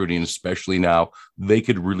lot of recruiting, especially now. They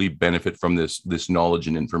could really benefit from this knowledge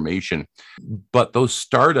and information. But those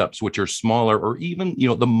startups, which are smaller, or even,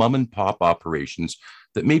 the mom and pop operations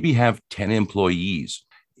that maybe have 10 employees,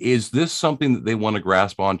 is this something that they want to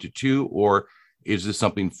grasp onto too, or is this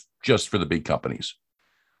something just for the big companies?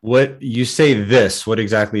 What you say this, what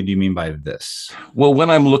exactly do you mean by this? Well, when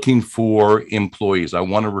I'm looking for employees, I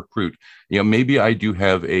want to recruit, maybe I do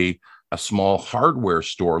have a small hardware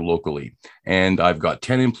store locally and I've got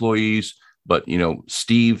 10 employees, but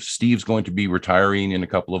Steve's going to be retiring in a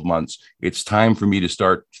couple of months. It's time for me to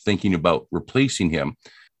start thinking about replacing him.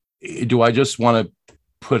 Do I just want to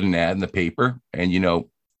put an ad in the paper and,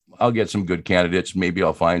 I'll get some good candidates, maybe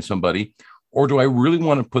I'll find somebody? Or do I really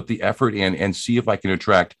want to put the effort in and see if I can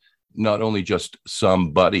attract not only just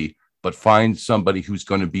somebody, but find somebody who's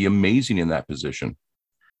going to be amazing in that position?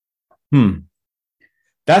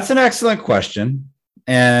 That's an excellent question.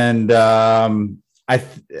 And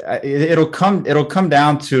it'll come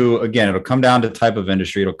down to type of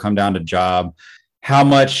industry. It'll come down to job, how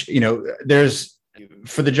much, there's,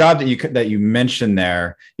 for the job that you mentioned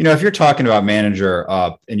there, if you're talking about manager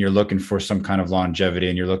up and you're looking for some kind of longevity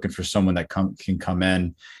and you're looking for someone that can come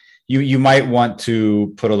in, you might want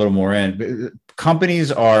to put a little more in. Companies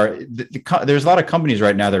there's a lot of companies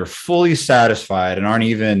right now that are fully satisfied and aren't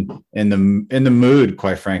even in the mood,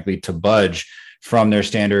 quite frankly, to budge from their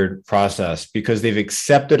standard process because they've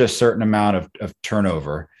accepted a certain amount of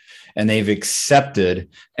turnover, and they've accepted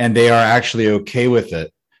and they are actually okay with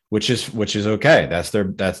it. Which is okay. That's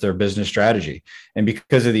their business strategy. And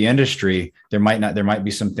because of the industry, there might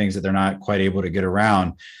be some things that they're not quite able to get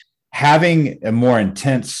around. Having a more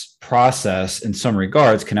intense process in some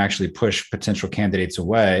regards can actually push potential candidates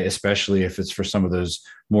away, especially if it's for some of those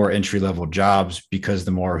more entry-level jobs, because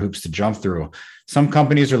the more hoops to jump through. Some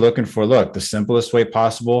companies are looking for, the simplest way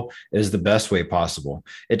possible is the best way possible.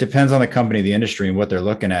 It depends on the company, the industry, and what they're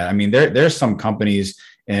looking at. I mean, there's some companies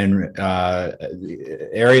in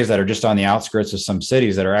areas that are just on the outskirts of some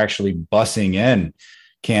cities that are actually bussing in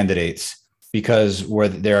candidates because where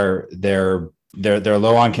they're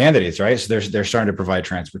low on candidates, right? So they're starting to provide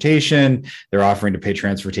transportation. They're offering to pay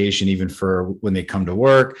transportation even for when they come to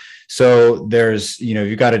work. So there's,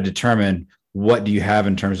 you got to determine what do you have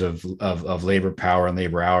in terms of labor power and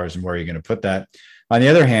labor hours and where you're going to put that. On the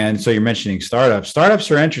other hand, so you're mentioning startups. Startups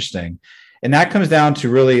are interesting. And that's going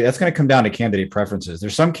to come down to candidate preferences.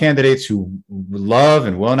 There's some candidates who love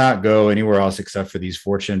and will not go anywhere else except for these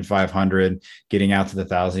Fortune 500, getting out to the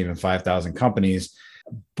 1,000, even 5,000 companies.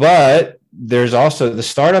 But there's also the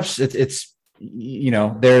startups.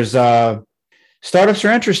 Startups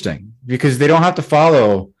are interesting because they don't have to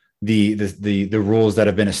follow the rules that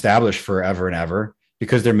have been established forever and ever,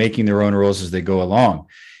 because they're making their own rules as they go along.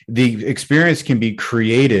 The experience can be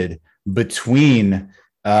created between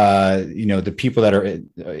the people that are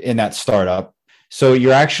in that startup. So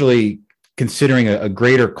you're actually considering a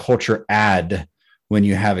greater culture add when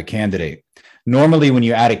you have a candidate. Normally, when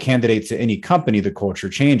you add a candidate to any company, the culture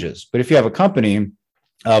changes. But if you have a company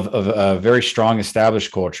of a very strong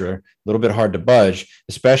established culture, a little bit hard to budge,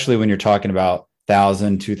 especially when you're talking about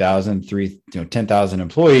 1,000, 2,000, 10,000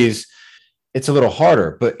 employees, it's a little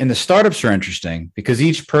harder. But in the startups are interesting because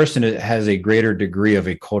each person has a greater degree of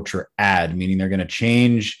a culture add, meaning they're going to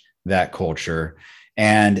change that culture.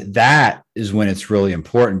 And that is when it's really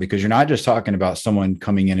important, because you're not just talking about someone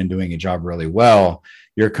coming in and doing a job really well.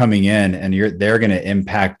 You're coming in and they're going to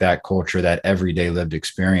impact that culture, that everyday lived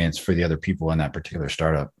experience for the other people in that particular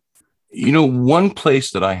startup. One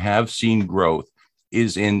place that I have seen growth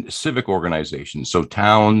is in civic organizations. So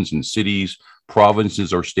towns and cities,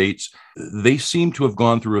 provinces or states, they seem to have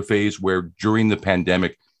gone through a phase where during the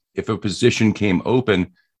pandemic, if a position came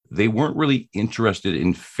open, they weren't really interested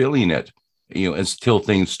in filling it, until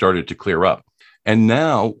things started to clear up. And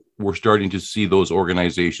now we're starting to see those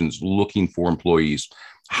organizations looking for employees.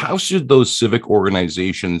 How should those civic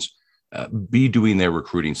organizations be doing their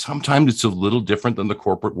recruiting? Sometimes it's a little different than the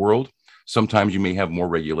corporate world. Sometimes you may have more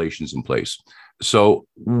regulations in place. So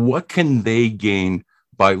what can they gain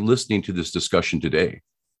by listening to this discussion today?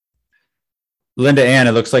 Linda Ann,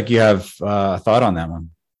 it looks like you have a thought on that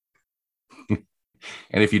one.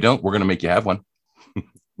 And if you don't, we're going to make you have one.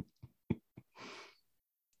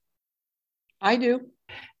 I do.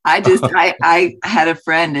 I had a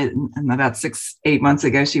friend about 6-8 months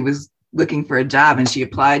ago. She was looking for a job and she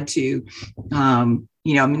applied to, a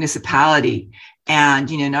municipality. And,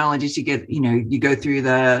 not only did she get, you go through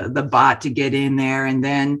the bot to get in there, and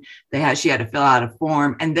then she had to fill out a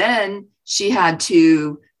form, and then she had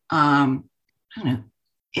to,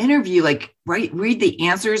 interview, read the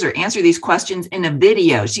answers or answer these questions in a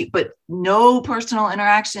video. But no personal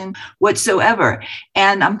interaction whatsoever.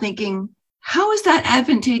 And I'm thinking, how is that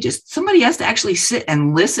advantageous? Somebody has to actually sit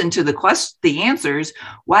and listen to the answers.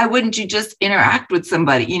 Why wouldn't you just interact with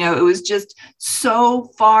somebody? It was just so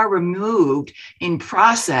far removed in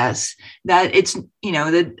process that it's,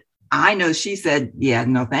 that I know she said, yeah,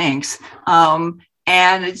 no, thanks. And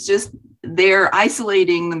it's just, they're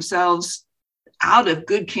isolating themselves out of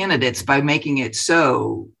good candidates by making it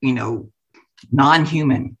so,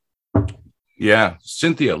 non-human. Yeah.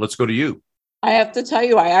 Cynthia, let's go to you. I have to tell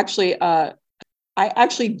you, I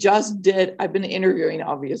actually just did. I've been interviewing,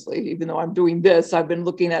 obviously, even though I'm doing this. I've been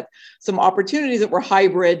looking at some opportunities that were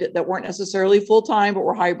hybrid, that weren't necessarily full-time, but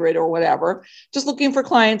were hybrid or whatever, just looking for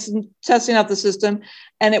clients and testing out the system.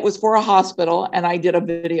 And it was for a hospital, and I did a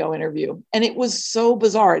video interview, and it was so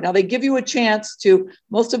bizarre. Now they give you a chance to,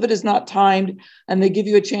 most of it is not timed, and they give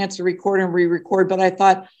you a chance to record and re-record. But I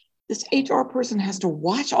thought, this HR person has to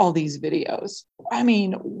watch all these videos. I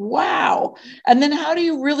mean, wow. And then how do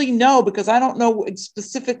you really know? Because I don't know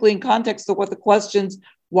specifically in context of what the questions,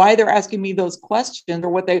 why they're asking me those questions or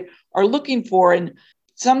what they are looking for. And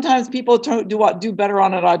sometimes people do better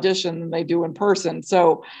on an audition than they do in person.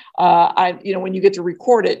 So when you get to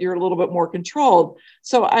record it, you're a little bit more controlled.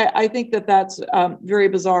 So I think that's very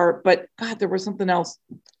bizarre. But God, there was something else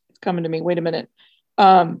coming to me. Wait a minute.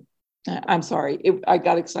 I'm sorry. I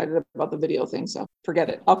got excited about the video thing, so forget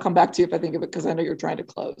it. I'll come back to you if I think of it, because I know you're trying to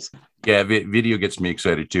close. Yeah, video gets me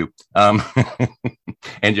excited too. And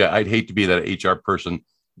yeah, I'd hate to be that HR person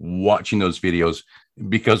watching those videos,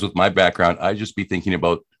 because with my background, I'd just be thinking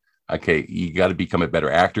about, okay, you got to become a better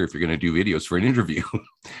actor if you're going to do videos for an interview.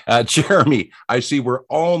 Jeremy, I see we're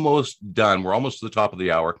almost done. We're almost to the top of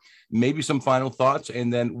the hour. Maybe some final thoughts,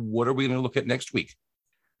 and then what are we going to look at next week?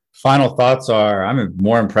 Final thoughts are, I'm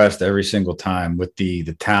more impressed every single time with the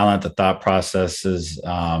talent, the thought processes,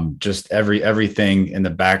 just everything in the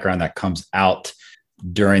background that comes out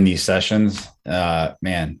during these sessions.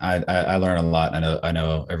 Man, I learn a lot. I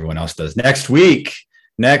know everyone else does. Next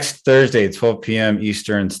Thursday, 12 p.m.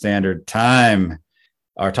 Eastern Standard Time.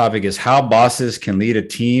 Our topic is how bosses can lead a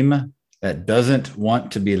team that doesn't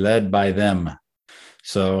want to be led by them.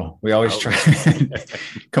 So we always try to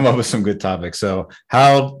come up with some good topics. So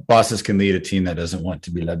how bosses can lead a team that doesn't want to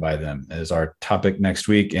be led by them is our topic next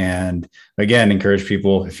week. And again, encourage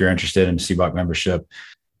people, if you're interested in CBOC membership,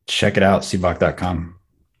 check it out, cboc.com.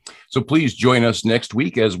 So please join us next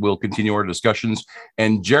week as we'll continue our discussions.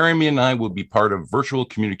 And Jeremy and I will be part of Virtual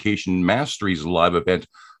Communication Mastery's live event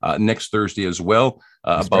next Thursday as well,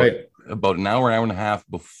 about an hour and a half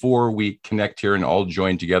before we connect here and all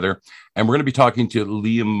join together. And we're going to be talking to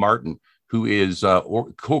Liam Martin, who is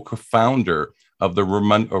co-founder of the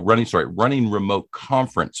Running Remote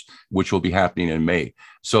Conference, which will be happening in May.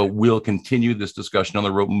 So we'll continue this discussion on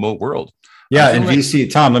the remote world. Yeah, and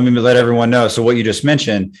VC, Tom, let me let everyone know. So what you just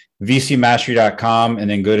mentioned, vcmastery.com, and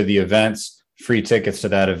then go to the events, free tickets to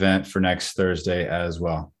that event for next Thursday as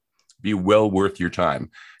well. Be well worth your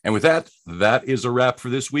time. And with that, that is a wrap for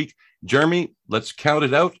this week. Jeremy, let's count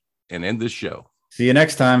it out and end this show. See you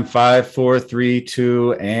next time. 5, 4, 3,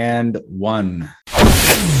 2, and 1.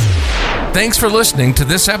 Thanks for listening to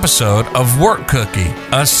this episode of Work Cookie,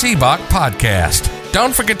 a CBOC podcast.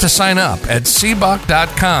 Don't forget to sign up at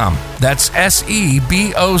cboc.com. That's SEBOC.com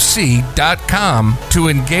to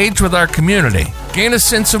engage with our community, gain a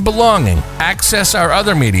sense of belonging, access our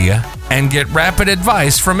other media, and get rapid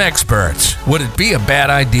advice from experts. Would it be a bad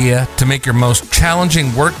idea to make your most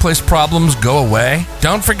challenging workplace problems go away?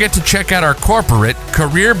 Don't forget to check out our corporate,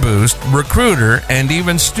 career boost, recruiter, and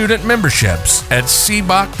even student memberships at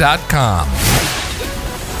cboc.com.